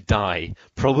character to die,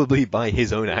 probably by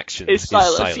his own actions, is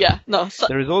Silas. Yeah, no.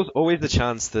 There is always the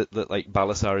chance that like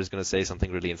Balasar is going to say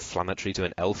something really inflammatory to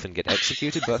an elf and get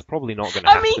executed, but that's probably not going to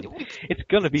happen. mean, it's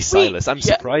going to be Silas. I'm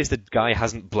surprised the guy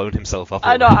hasn't blown himself up.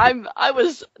 I know.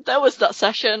 There was that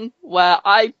session where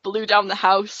I blew down the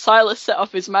house. Silas set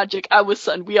off his magic. I was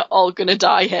saying we are all going to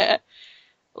die here.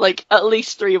 Like at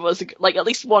least three of us. Like at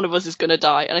least one of us is going to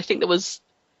die. And I think there was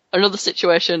another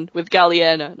situation with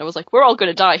Galliena, and I was like, we're all going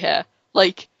to die here.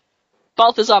 Like,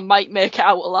 Balthazar might make it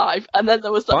out alive, and then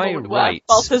there was that moment where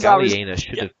Balthazar Galliena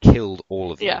should have killed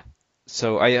all of them. Yeah.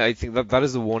 So I think that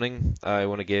is the warning I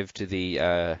want to give to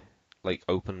the like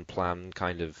open plan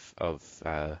kind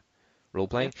of role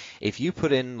playing. If you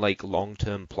put in like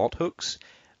long-term plot hooks,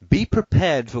 be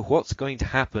prepared for what's going to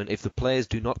happen if the players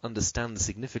do not understand the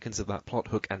significance of that plot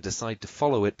hook and decide to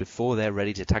follow it before they're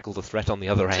ready to tackle the threat on the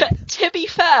other end. To be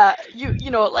fair, you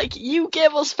know, like, you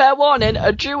gave us fair warning.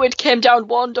 A druid came down,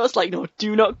 warned us, like, no,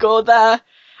 do not go there.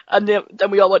 And then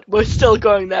we all went, we're still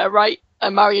going there, right?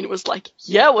 And Marion was like,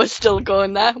 yeah, we're still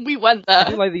going there. And we went there. I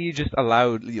feel like that you just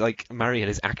allowed, like, Marion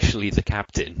is actually the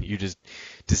captain. You just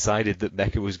decided that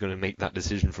Becca was going to make that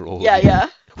decision for all of you. Yeah.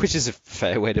 Which is a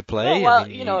fair way to play. Well, I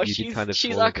mean, you know,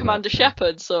 she's our Commander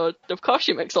Shepard, so of course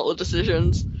she makes all the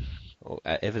decisions. Oh,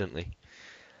 evidently.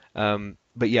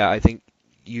 But yeah, I think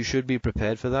you should be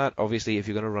prepared for that. Obviously, if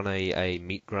you're going to run a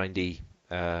meat grindy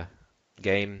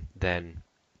game, then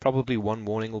probably one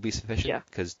warning will be sufficient,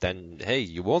 because then, hey,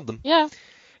 you warned them. Yeah.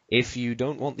 If you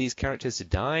don't want these characters to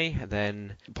die,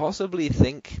 then possibly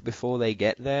think before they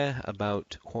get there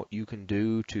about what you can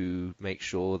do to make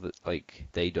sure that, like,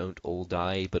 they don't all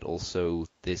die, but also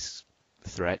this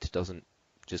threat doesn't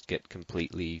just get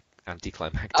completely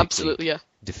anticlimactically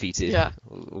defeated,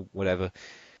 or whatever.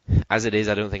 As it is,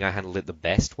 I don't think I handled it the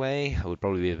best way. I would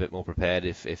probably be a bit more prepared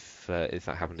if that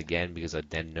happened again, because I'd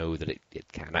then know that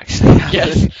it can actually happen.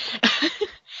 Yes.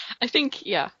 I think,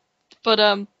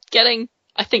 but getting,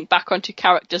 I think, back onto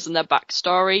characters and their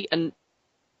backstory, and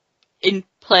in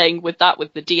playing with that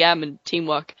with the DM and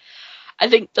teamwork, I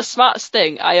think the smartest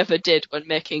thing I ever did when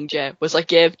making Jay was I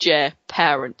gave Jay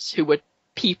parents who were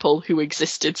people who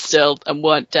existed still and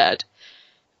weren't dead.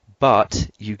 But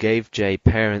you gave Jay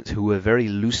parents who were very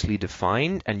loosely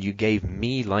defined, and you gave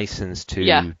me license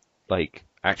to like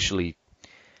actually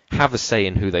have a say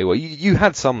in who they were. You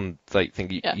had some like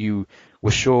thing. You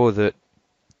were sure that.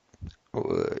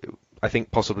 I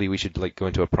think possibly we should like go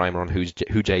into a primer on who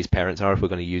Jay's parents are if we're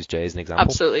going to use Jay as an example.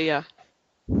 Absolutely, yeah.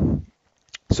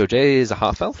 So Jay is a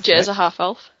half-elf? Jay is a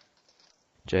half-elf.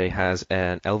 Jay has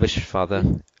an elvish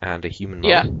father and a human mother.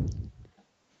 Yeah.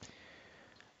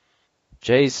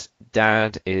 Jay's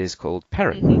dad is called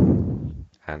Perrin,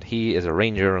 and he is a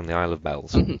ranger on the Isle of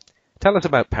Bells. Tell us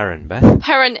about Perrin, Beth.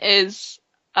 Perrin is,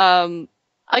 I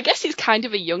guess he's kind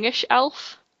of a youngish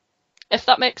elf, if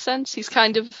that makes sense. He's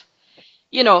kind of,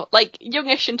 you know, like,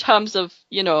 youngish in terms of,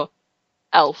 you know,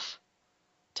 elf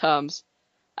terms.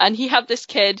 And he had this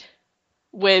kid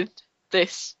with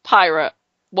this pirate,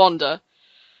 Wanda.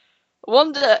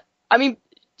 Wanda, I mean,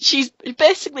 she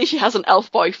has an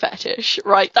elf boy fetish,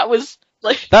 right? That was,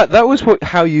 like... That was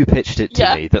how you pitched it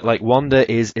to me, that, like, Wanda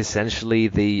is essentially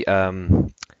the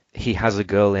he has a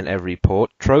girl in every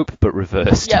port trope, but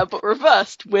reversed. Yeah, but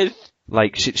reversed with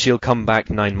Like, she'll come back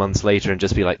 9 months later and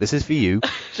just be like, this is for you.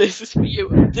 this is for you.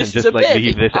 And This is just, a like, baby.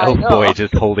 leave this I elf know. boy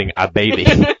just holding a baby.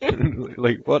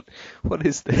 Like, what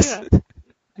is this? Yeah.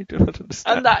 I don't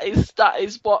understand. And that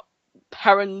is what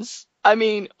Perrin's, I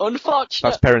mean, unfortunate.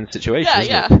 That's Perrin's situation, Yeah,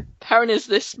 isn't yeah. it? Perrin is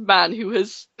this man who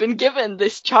has been given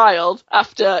this child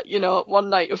after, one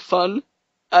night of fun.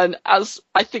 And as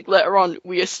I think later on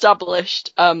we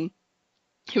established,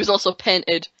 he was also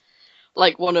painted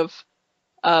like one of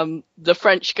the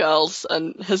French girls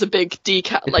and has a big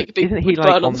decal, like big Isn't he bird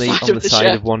like on the side of the side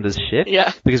ship. of Wanda's ship?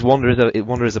 Yeah. Because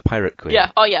Wanda is a pirate queen.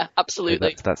 Yeah. Oh yeah,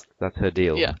 absolutely. That's her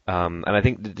deal. Yeah. And I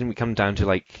think didn't we come down to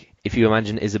like if you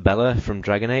imagine Isabella from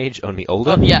Dragon Age, only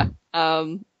older? Oh, yeah.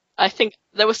 I think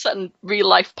there were certain real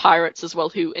life pirates as well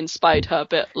who inspired her a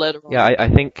bit later on. Yeah, I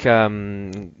think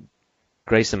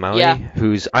Grace O'Malley, Yeah.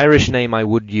 whose Irish name I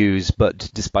would use,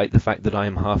 but despite the fact that I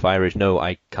am half Irish, no,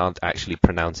 I can't actually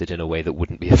pronounce it in a way that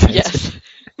wouldn't be offensive. Yes.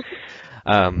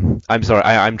 I'm sorry,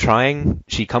 I'm trying.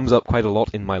 She comes up quite a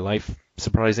lot in my life,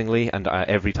 surprisingly, and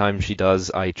every time she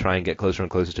does, I try and get closer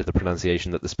and closer to the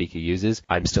pronunciation that the speaker uses.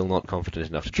 I'm still not confident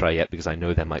enough to try yet, because I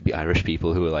know there might be Irish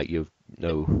people who are like,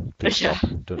 no, please stop,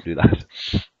 don't do that.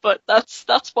 But that's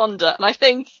Wanda, and I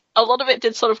think a lot of it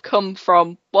did sort of come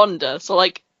from Wanda. So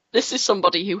like, this is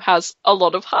somebody who has a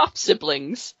lot of half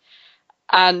siblings,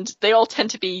 and they all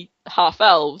tend to be half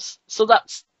elves. So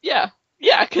that's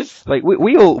because Like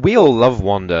we all love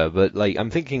Wanda, but like I'm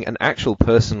thinking an actual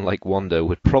person like Wanda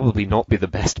would probably not be the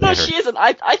best no, bearer. she isn't.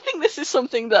 I think this is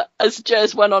something that as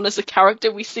Jay's went on as a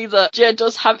character, we see that Jay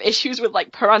does have issues with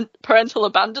like parental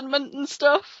abandonment and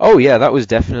stuff. Oh yeah, that was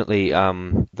definitely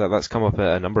that's come up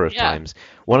a number of times.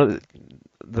 One of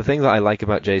the things that I like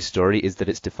about Jay's story is that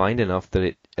it's defined enough that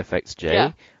it affects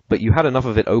Jay, but you had enough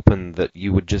of it open that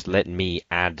you would just let me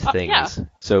add things. Yeah.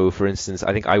 So, for instance,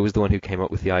 I think I was the one who came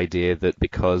up with the idea that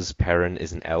because Perrin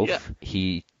is an elf,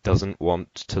 he doesn't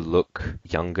want to look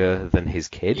younger than his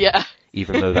kid. Yeah.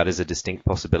 Even though that is a distinct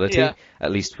possibility, Yeah.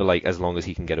 at least for like as long as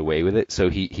he can get away with it. So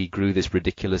he grew this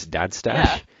ridiculous dad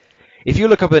stash. Yeah. If you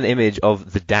look up an image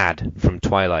of the dad from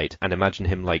Twilight and imagine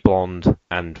him like blonde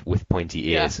and with pointy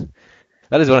ears,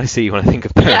 that is what I see when I think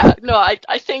of Perrin. Yeah, no,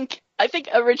 I think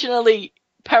originally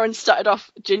Perrin started off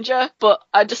ginger, but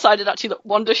I decided actually that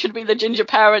Wanda should be the ginger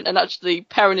parent, and actually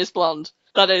Perrin is blonde.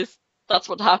 That's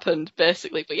what happened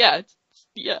basically. But yeah.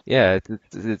 Yeah,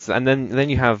 it's and then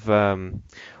you have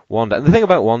Wanda. And the thing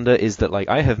about Wanda is that like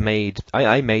I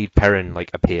made Perrin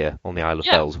like appear on the Isle of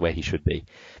Bells where he should be,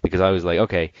 because I was like,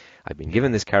 okay, I've been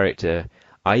given this character.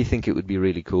 I think it would be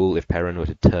really cool if Perrin were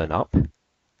to turn up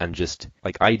and just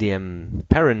like IDM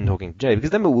Perrin talking to Jay,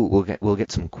 because then we'll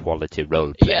get some quality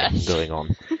role playing going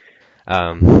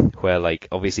on. Where like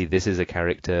obviously this is a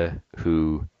character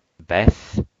who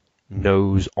Beth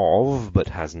knows of but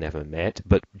has never met,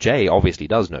 but Jay obviously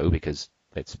does know because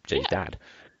it's Jay's dad.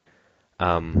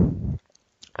 And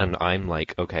I'm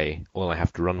like, okay, all I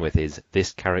have to run with is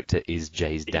this character is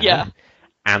Jay's dad,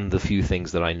 and the few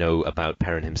things that I know about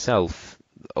Perrin himself,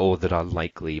 or that are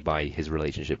likely by his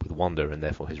relationship with Wanda and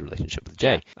therefore his relationship with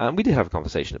Jay. We did have a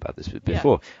conversation about this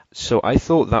before, so I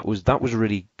thought that was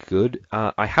really good.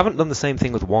 I haven't done the same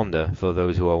thing with Wanda, for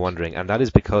those who are wondering, and that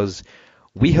is because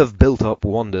we have built up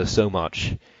Wanda so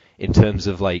much in terms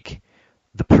of like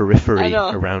the periphery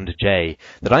around Jay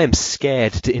that I am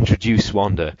scared to introduce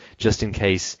Wanda just in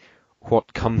case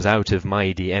what comes out of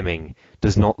my DMing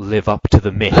does not live up to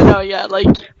the myth. I know, yeah, like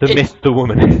the myth, the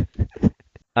woman.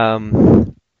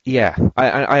 Yeah,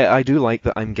 I do like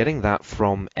that I'm getting that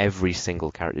from every single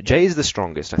character. Jay is the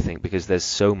strongest, I think, because there's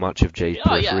so much of Jay's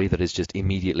periphery that is just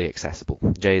immediately accessible.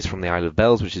 Jay is from the Isle of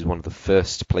Bells, which is one of the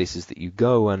first places that you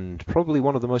go, and probably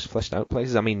one of the most fleshed out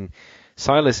places. I mean,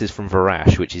 Silas is from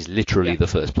Varash, which is literally the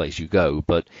first place you go,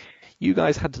 but you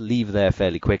guys had to leave there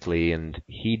fairly quickly, and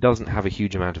he doesn't have a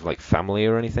huge amount of like family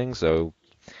or anything, so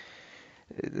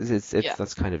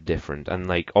that's kind of different. And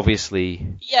like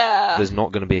obviously there's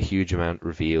not going to be a huge amount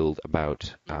revealed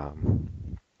about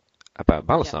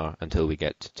Balasar until we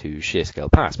get to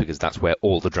Shearscale Pass, because that's where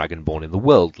all the Dragonborn in the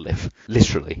world live,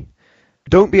 literally.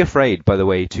 Don't be afraid, by the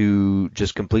way, to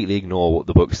just completely ignore what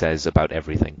the book says about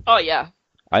everything. Oh yeah.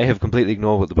 I have completely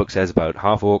ignored what the book says about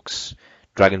half-orcs,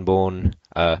 Dragonborn,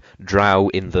 Drow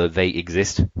in the they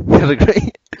exist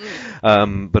category.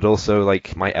 But also,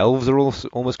 like, my elves are also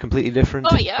almost completely different.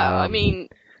 Oh yeah, I mean,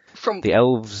 the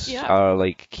elves are,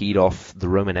 like, keyed off the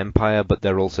Roman Empire, but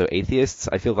they're also atheists.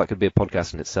 I feel that could be a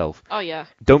podcast in itself. Oh yeah.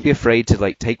 Don't be afraid to,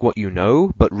 like, take what you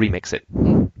know, but remix it.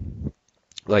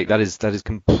 Like that is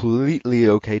completely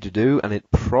okay to do, and it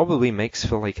probably makes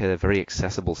for like a very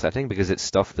accessible setting because it's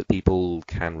stuff that people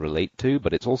can relate to,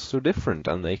 but it's also different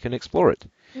and they can explore it.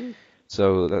 Mm.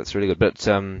 So that's really good. But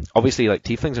obviously, like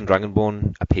Tieflings and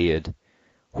Dragonborn appeared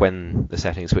when the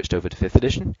setting switched over to 5th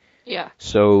edition, Yeah,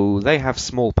 so they have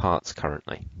small parts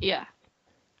currently, yeah,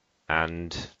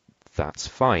 and that's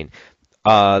fine.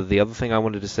 The other thing I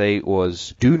wanted to say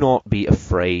was do not be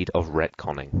afraid of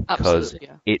retconning, because absolutely,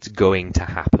 yeah. it's going to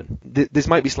happen. This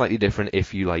might be slightly different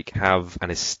if you like have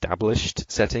an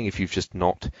established setting, if you've just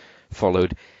not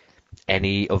followed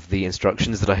any of the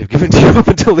instructions that I have given to you up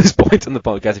until this point in the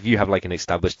podcast. If you have like an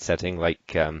established setting,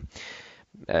 like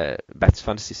Beth's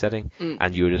fantasy setting,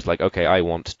 and you're just like, okay, I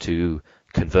want to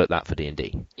convert that for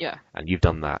D&D, Yeah, and you've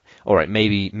done that. All right,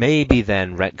 maybe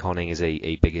then retconning is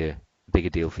a bigger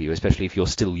deal for you, especially if you're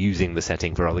still using the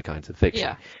setting for other kinds of fiction.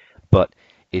 yeah, But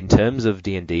in terms of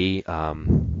D&D,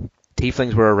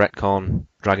 Tieflings were a retcon,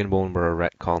 Dragonborn were a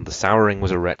retcon, the Souring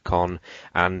was a retcon,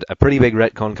 and a pretty big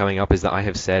retcon coming up is that I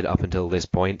have said up until this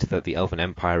point that the Elven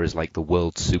Empire is like the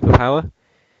world's superpower.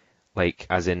 Like,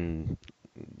 as in,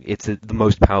 it's the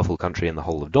most powerful country in the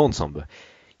whole of Dawnsomber.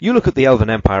 You look at the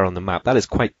Elven Empire on the map, that is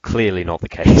quite clearly not the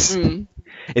case.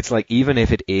 It's like, even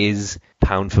if it is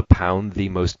pound for pound the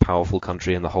most powerful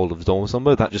country in the whole of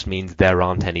Dawnsomber, that just means there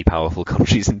aren't any powerful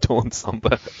countries in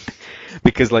Dawnsomber.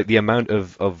 Because, like, the amount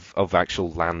of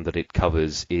actual land that it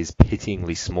covers is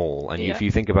pityingly small. And if you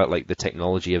think about, like, the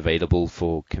technology available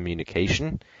for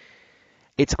communication,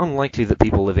 it's unlikely that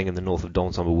people living in the north of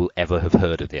Dawnsomber will ever have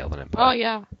heard of the Elven Empire. Oh,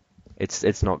 yeah.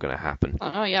 It's not going to happen.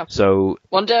 Oh, yeah. So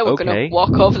one day we're going to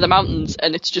walk over the mountains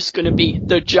and it's just going to be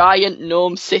the giant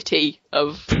gnome city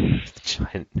of...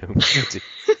 giant gnome city.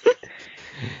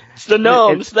 It's the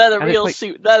gnomes. They're the real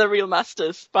they're the real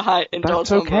masters behind in Dawnsomber.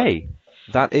 That's okay.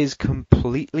 That is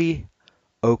completely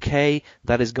okay.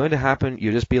 That is going to happen.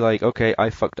 You just be like, okay,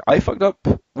 I fucked up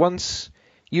once.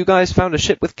 You guys found a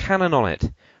ship with cannon on it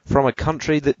from a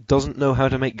country that doesn't know how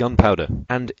to make gunpowder.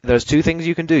 And there's two things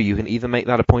you can do. You can either make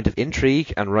that a point of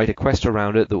intrigue and write a quest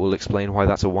around it that will explain why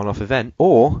that's a one-off event,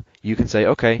 or you can say,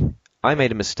 okay, I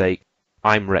made a mistake,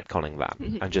 I'm retconning that.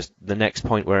 And just the next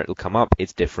point where it'll come up,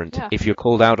 it's different. Yeah. If you're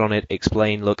called out on it,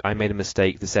 explain, look, I made a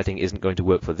mistake, the setting isn't going to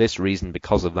work for this reason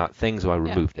because of that thing, so I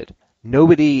removed it.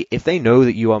 Nobody, if they know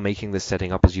that you are making this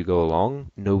setting up as you go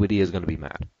along, nobody is going to be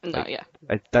mad. No,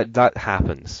 That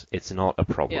happens. It's not a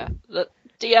problem. Yeah.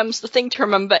 DMs, the thing to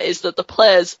remember is that the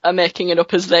players are making it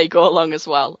up as they go along as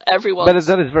well. Everyone. That is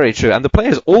very true, and the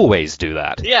players always do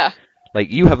that. Yeah.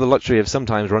 Like, you have the luxury of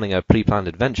sometimes running a pre-planned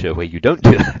adventure where you don't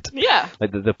do that. Yeah.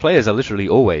 Like, the players are literally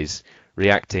always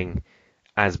reacting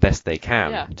as best they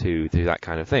can to that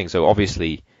kind of thing. So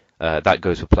obviously, that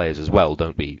goes for players as well.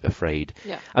 Don't be afraid.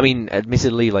 Yeah. I mean,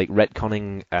 admittedly, like,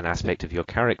 retconning an aspect of your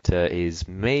character is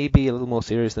maybe a little more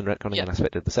serious than retconning an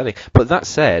aspect of the setting. But that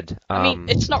said... I mean,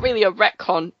 it's not really a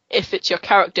retcon if it's your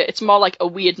character. It's more like a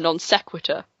weird non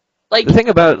sequitur. Like, the thing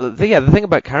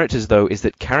about characters, though, is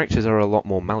that characters are a lot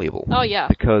more malleable. Oh, yeah.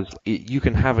 Because you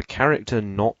can have a character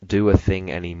not do a thing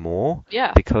anymore,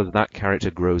 because that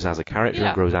character grows as a character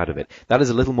and grows out of it. That is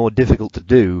a little more difficult to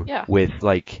do with,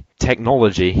 like,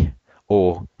 technology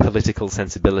or political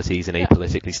sensibilities in a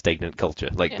politically stagnant culture.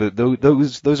 Like,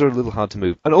 those are a little hard to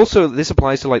move. And also, this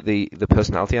applies to, like, the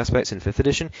personality aspects in 5th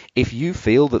edition. If you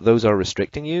feel that those are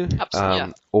restricting you,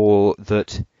 or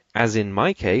that... as in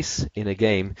my case, in a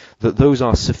game, that those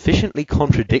are sufficiently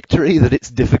contradictory that it's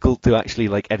difficult to actually,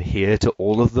 like, adhere to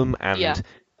all of them and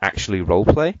actually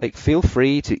roleplay. Like, feel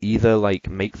free to either, like,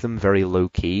 make them very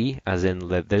low-key, as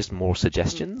in there's more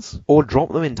suggestions, or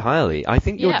drop them entirely. I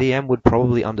think your DM would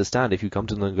probably understand if you come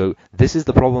to them and go, this is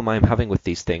the problem I'm having with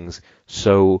these things,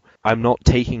 so I'm not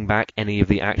taking back any of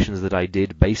the actions that I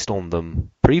did based on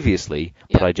them previously,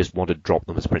 but I just want to drop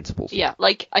them as principles. Yeah,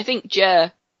 like, I think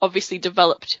Jer obviously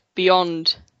developed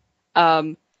beyond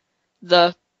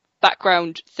the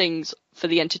background things for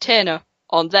the entertainer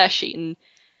on their sheet, and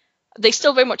they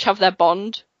still very much have their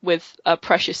bond with a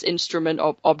precious instrument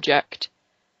or object,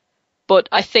 but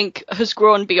I think has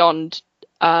grown beyond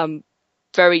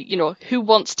very, who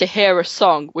wants to hear a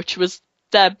song, which was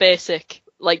their basic,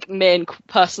 like, main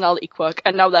personality quirk,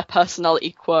 and now their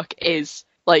personality quirk is,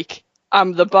 like,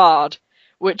 I'm the bard,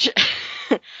 which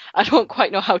I don't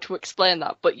quite know how to explain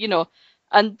that, but,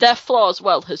 and their flaw as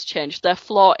well has changed. Their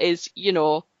flaw is,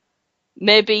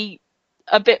 maybe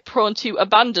a bit prone to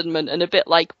abandonment and a bit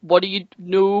like, what do you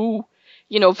know?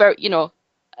 Very,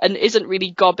 and isn't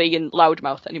really gobby and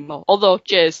loudmouth anymore, although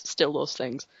Jay's still those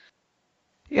things.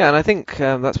 Yeah, and I think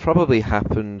that's probably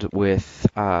happened with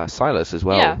Silas as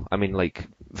well. Yeah. I mean, like,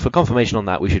 for confirmation on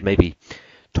that, we should maybe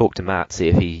talk to Matt, see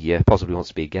if he possibly wants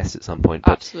to be a guest at some point.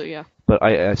 But, Absolutely, yeah. But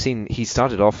I've seen he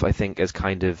started off, I think, as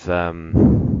kind of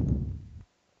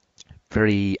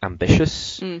very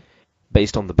ambitious,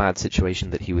 based on the bad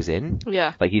situation that he was in.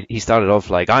 Yeah. Like he started off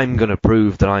like, I'm gonna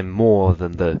prove that I'm more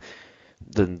than the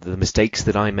mistakes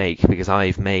that I make, because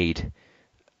I've made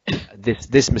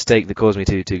this mistake that caused me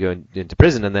to go into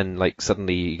prison. And then like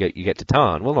suddenly you get to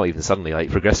Tarn. Well, not even suddenly, like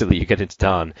progressively you get into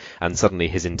Tarn, and suddenly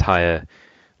his entire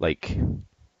like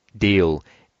deal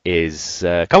is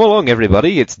come along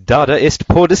everybody, it's Dadaist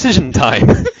poor decision time,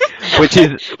 which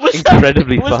is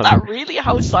incredibly fun. Was that really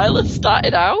how Silas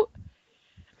started out?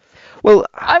 Well,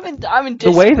 I'm in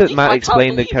the way that Matt I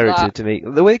explained the can't character believe to me,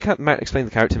 the way Matt explained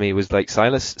the character to me was like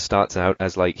Silas starts out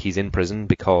as like he's in prison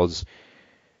because.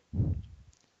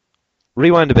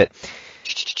 Rewind a bit.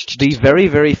 The very,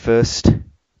 very first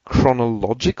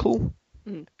chronological,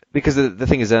 because the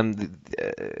thing is,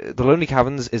 the Lonely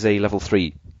Caverns is a level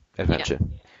 3 adventure,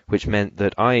 which meant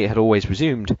that I had always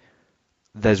presumed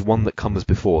there's one that comes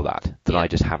before that I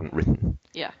just haven't written.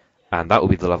 Yeah. And that will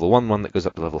be the level 1 one that goes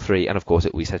up to level 3, and of course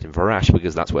it will be set in Varash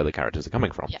because that's where the characters are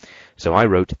coming from. Yeah. So I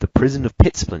wrote The Prison of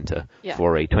Pit Splinter Yeah.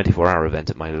 for a 24-hour event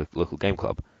at my local game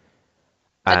club.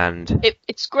 And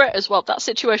it's great as well. That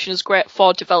situation is great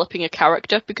for developing a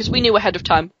character, because we knew ahead of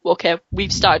time, okay,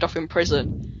 we've started off in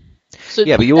prison. So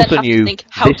yeah, but you also knew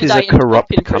this is a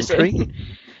corrupt country.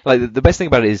 Like the best thing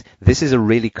about it is this is a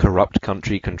really corrupt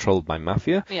country controlled by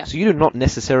mafia. Yeah. So you do not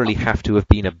necessarily have to have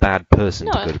been a bad person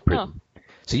to go to prison. No.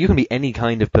 So you can be any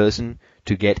kind of person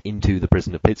to get into the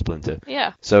prison of Pit Splinter.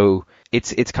 Yeah. So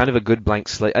it's kind of a good blank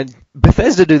slate. And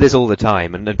Bethesda do this all the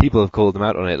time, and people have called them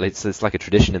out on it. It's like a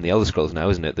tradition in the Elder Scrolls now,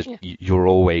 isn't it? That you're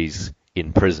always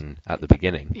in prison at the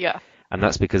beginning. Yeah. And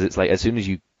that's because it's like as soon as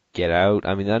you get out.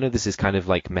 I mean, I know this is kind of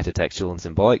like metatextual and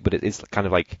symbolic, but it's kind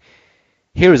of like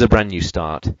here is a brand new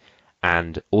start,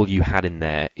 and all you had in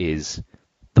there is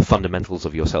the fundamentals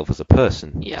of yourself as a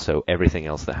person. Yeah. So everything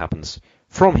else that happens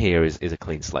from here is a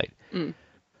clean slate.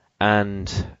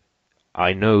 And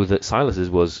I know that Silas's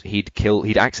was he'd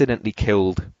accidentally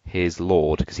killed his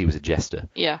lord because he was a jester.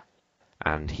 Yeah.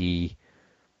 And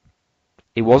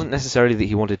it wasn't necessarily that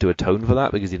he wanted to atone for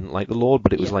that because he didn't like the lord,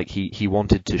 but it was like he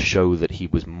wanted to show that he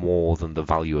was more than the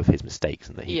value of his mistakes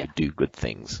and that he could do good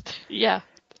things. Yeah.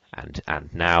 And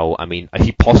now, I mean,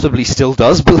 he possibly still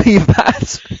does believe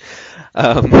that.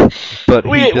 But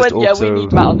we he just also... we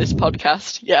need Matt on this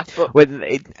podcast. Yeah, but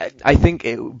I think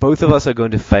both of us are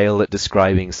going to fail at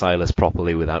describing Silas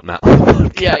properly without Matt on the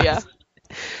podcast. Yeah.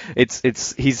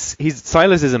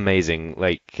 Silas is amazing.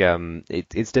 Like,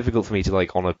 it's difficult for me to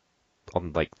like on the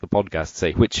podcast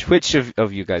say which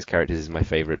of you guys' characters is my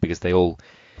favorite, because they all.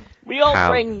 We all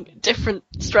bring different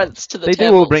strengths to the tables. They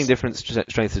do all bring different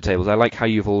strengths to the tables. I like how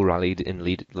you've all rallied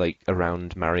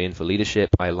around Marion for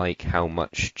leadership. I like how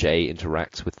much Jay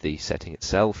interacts with the setting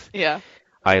itself. Yeah.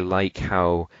 I like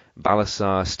how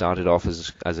Balasar started off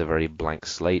as a very blank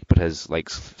slate, but has like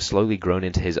slowly grown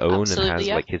into his own. Absolutely, and has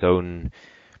like his own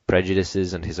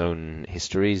prejudices and his own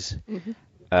histories,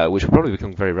 which will probably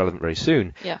become very relevant very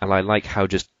soon. Yeah. And I like how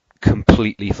just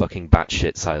completely fucking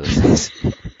batshit Silas is.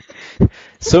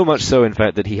 So much so, in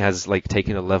fact, that he has like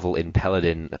taken a level in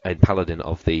Paladin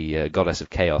of the Goddess of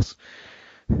Chaos.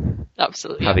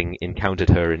 Absolutely. Having encountered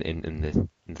her in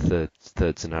the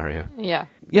third scenario. Yeah.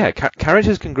 Yeah,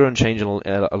 characters can grow and change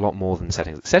a lot more than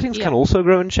settings. Settings can also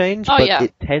grow and change, but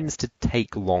it tends to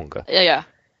take longer. Yeah.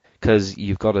 Because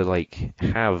you've got to like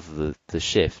have the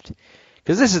shift.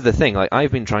 Because this is the thing. Like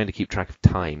I've been trying to keep track of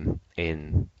time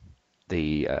in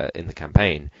the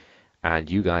campaign.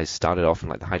 And you guys started off in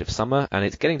like the height of summer, and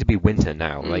it's getting to be winter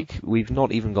now. Like we've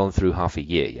not even gone through half a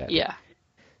year yet. Yeah.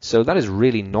 So that is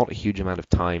really not a huge amount of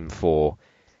time for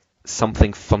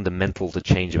something fundamental to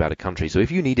change about a country. So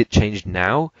if you need it changed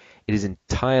now, it is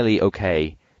entirely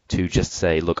okay to just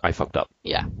say, look, I fucked up.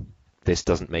 Yeah. This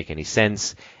doesn't make any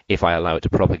sense. If I allow it to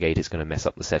propagate, it's going to mess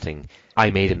up the setting.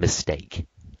 I made a mistake.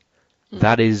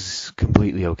 That is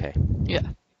completely okay. Yeah.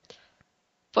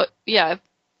 But yeah,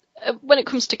 when it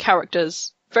comes to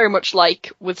characters, very much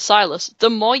like with Silas, the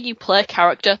more you play a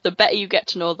character, the better you get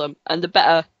to know them, and the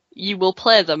better you will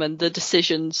play them, and the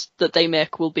decisions that they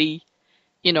make will be,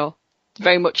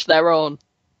 very much their own.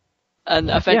 And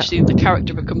eventually the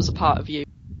character becomes a part of you.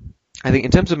 I think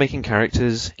in terms of making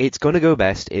characters, it's going to go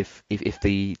best if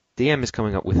the DM is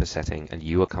coming up with a setting and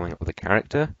you are coming up with a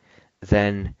character,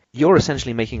 then you're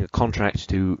essentially making a contract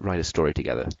to write a story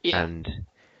together. Yeah. And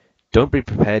don't be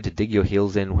prepared to dig your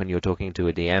heels in when you're talking to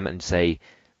a DM and say,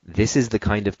 this is the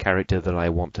kind of character that I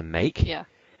want to make. Yeah.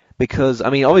 Because, I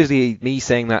mean, obviously, me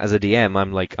saying that as a DM,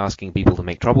 I'm, like, asking people to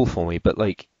make trouble for me, but,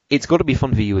 like, it's got to be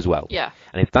fun for you as well. Yeah.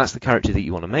 And if that's the character that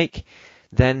you want to make,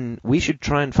 then we should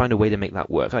try and find a way to make that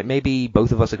work. Like, maybe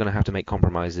both of us are going to have to make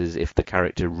compromises if the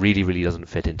character really, really doesn't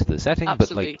fit into the setting.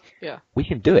 Absolutely. But, Yeah. we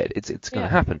can do it. It's going to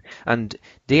happen. And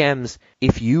DMs,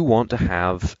 if you want to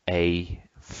have a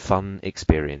fun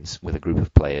experience with a group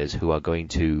of players who are going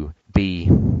to be,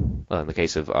 well, in the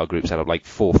case of our group setup, like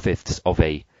 4/5 of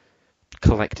a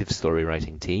collective story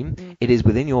writing team, it is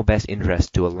within your best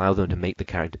interest to allow them to make the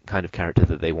kind of character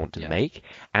that they want to make,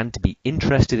 and to be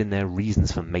interested in their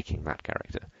reasons for making that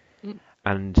character.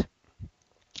 And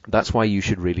that's why you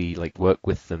should really work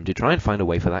with them to try and find a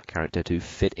way for that character to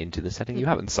fit into the setting you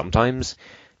have. And sometimes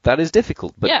that is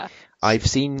difficult, but I've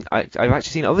actually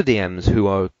seen other DMs who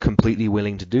are completely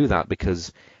willing to do that,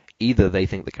 because either they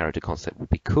think the character concept would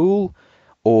be cool,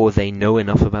 or they know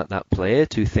enough about that player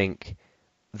to think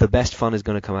the best fun is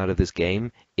going to come out of this game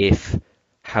if,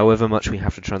 however much we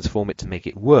have to transform it to make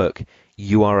it work,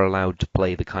 you are allowed to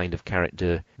play the kind of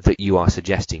character that you are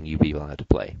suggesting you be allowed to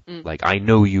play. I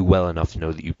know you well enough to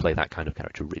know that you play that kind of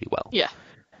character really well. Yeah.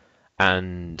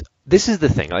 And this is the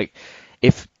thing,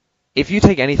 if you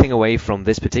take anything away from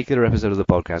this particular episode of the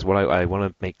podcast, what I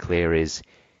want to make clear is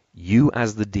you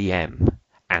as the DM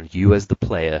and you as the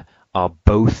player are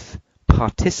both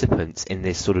participants in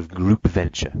this sort of group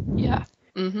venture. Yeah.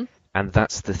 Mm-hmm. And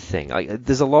that's the thing.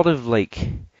 There's a lot of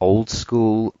old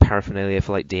school paraphernalia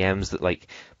for DMs that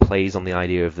plays on the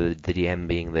idea of the DM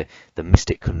being the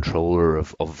mystic controller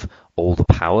of all the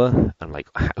power, and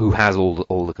who has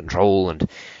all the control. And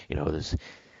there's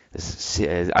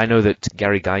I know that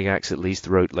Gary Gygax at least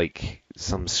wrote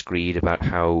some screed about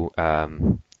how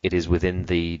it is within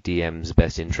the DM's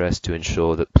best interest to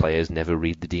ensure that players never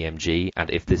read the DMG,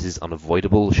 and if this is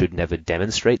unavoidable, should never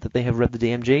demonstrate that they have read the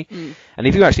DMG. And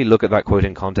if you actually look at that quote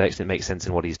in context, it makes sense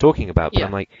in what he's talking about. But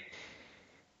I'm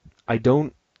I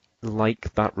don't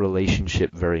like that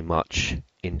relationship very much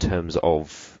in terms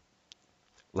of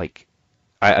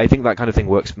I think that kind of thing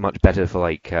works much better for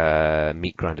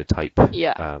meat grinder type,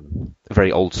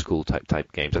 very old school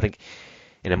type games. I think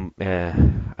in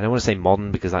I don't want to say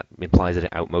modern because that implies that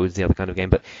it outmodes the other kind of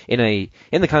game, but in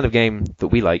the kind of game that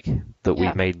we like, that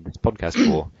we've made this podcast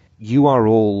for, you are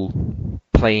all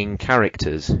playing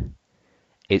characters.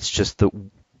 It's just that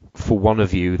for one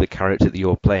of you, the character that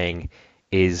you're playing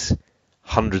is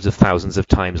hundreds of thousands of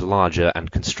times larger and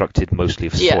constructed mostly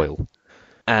of soil,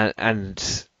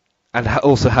 and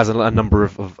also has a number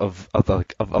of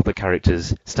other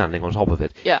characters standing on top of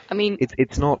it. Yeah, I mean,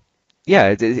 it's not.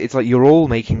 Yeah, it's like you're all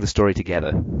making the story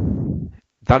together.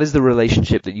 That is the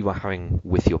relationship that you are having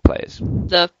with your players.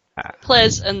 The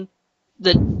players and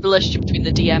the relationship between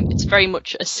the DM, it's very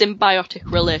much a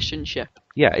symbiotic relationship.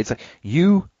 Yeah, it's like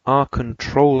you are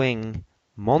controlling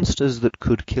monsters that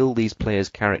could kill these players'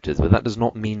 characters, but that does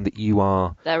not mean that you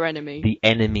are their enemy. The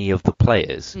enemy of the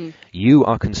players. You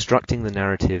are constructing the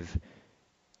narrative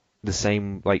the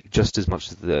same, just as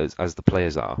much as the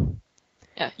players are.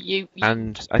 Yeah, you.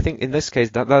 And I think in this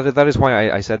case, that is why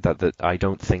I said that I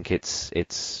don't think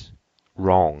it's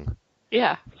wrong.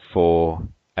 Yeah. For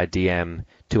a DM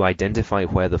to identify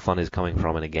where the fun is coming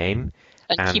from in a game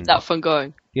and keep that fun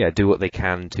going. Yeah, do what they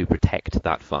can to protect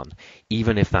that fun,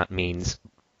 even if that means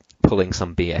pulling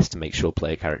some BS to make sure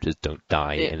player characters don't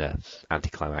die in a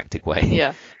anticlimactic way.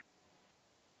 Yeah.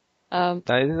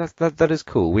 That is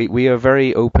cool. We are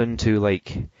very open to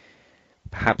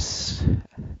perhaps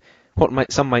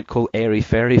what some might call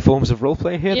airy-fairy forms of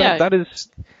roleplay here. Yeah.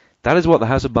 That is what the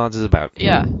House of Bards is about.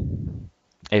 Yeah.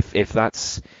 If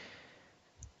that's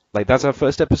that's our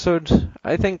first episode,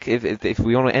 I think if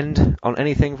we want to end on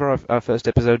anything for our first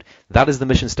episode, that is the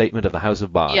mission statement of the House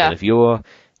of Bards. Yeah. And if you're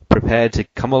prepared to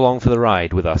come along for the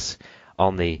ride with us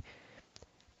on the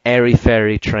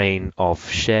airy-fairy train of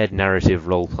shared narrative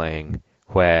role-playing,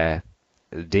 where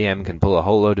the DM can pull a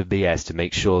whole load of BS to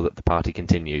make sure that the party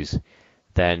continues,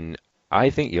 then I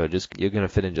think you're going to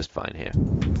fit in just fine here.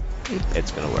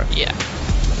 It's going to work. Yeah.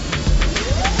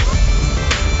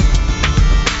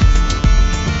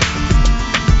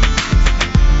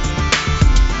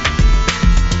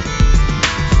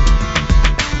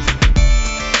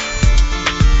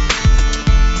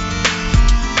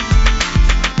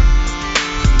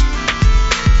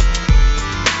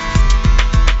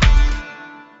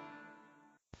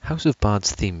 House of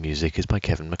Bards theme music is by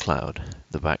Kevin MacLeod.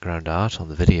 The background art on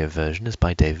the video version is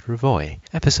by David Ravoy.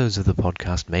 Episodes of the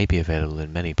podcast may be available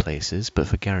in many places, but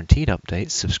for guaranteed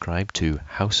updates, subscribe to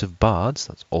House of Bards,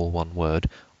 that's all one word,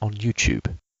 on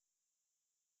YouTube.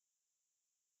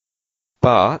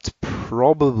 But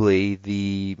probably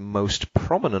the most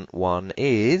prominent one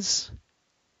is...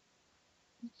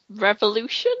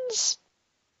 Revolutions?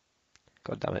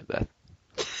 God damn it, Beth.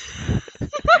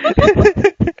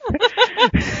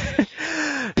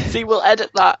 See, we'll edit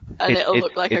that, and it'll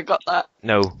look like I got that.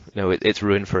 No, it's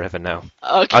ruined forever now.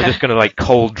 Okay. I'm just going to like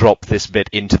cold drop this bit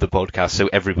into the podcast so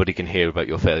everybody can hear about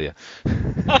your failure.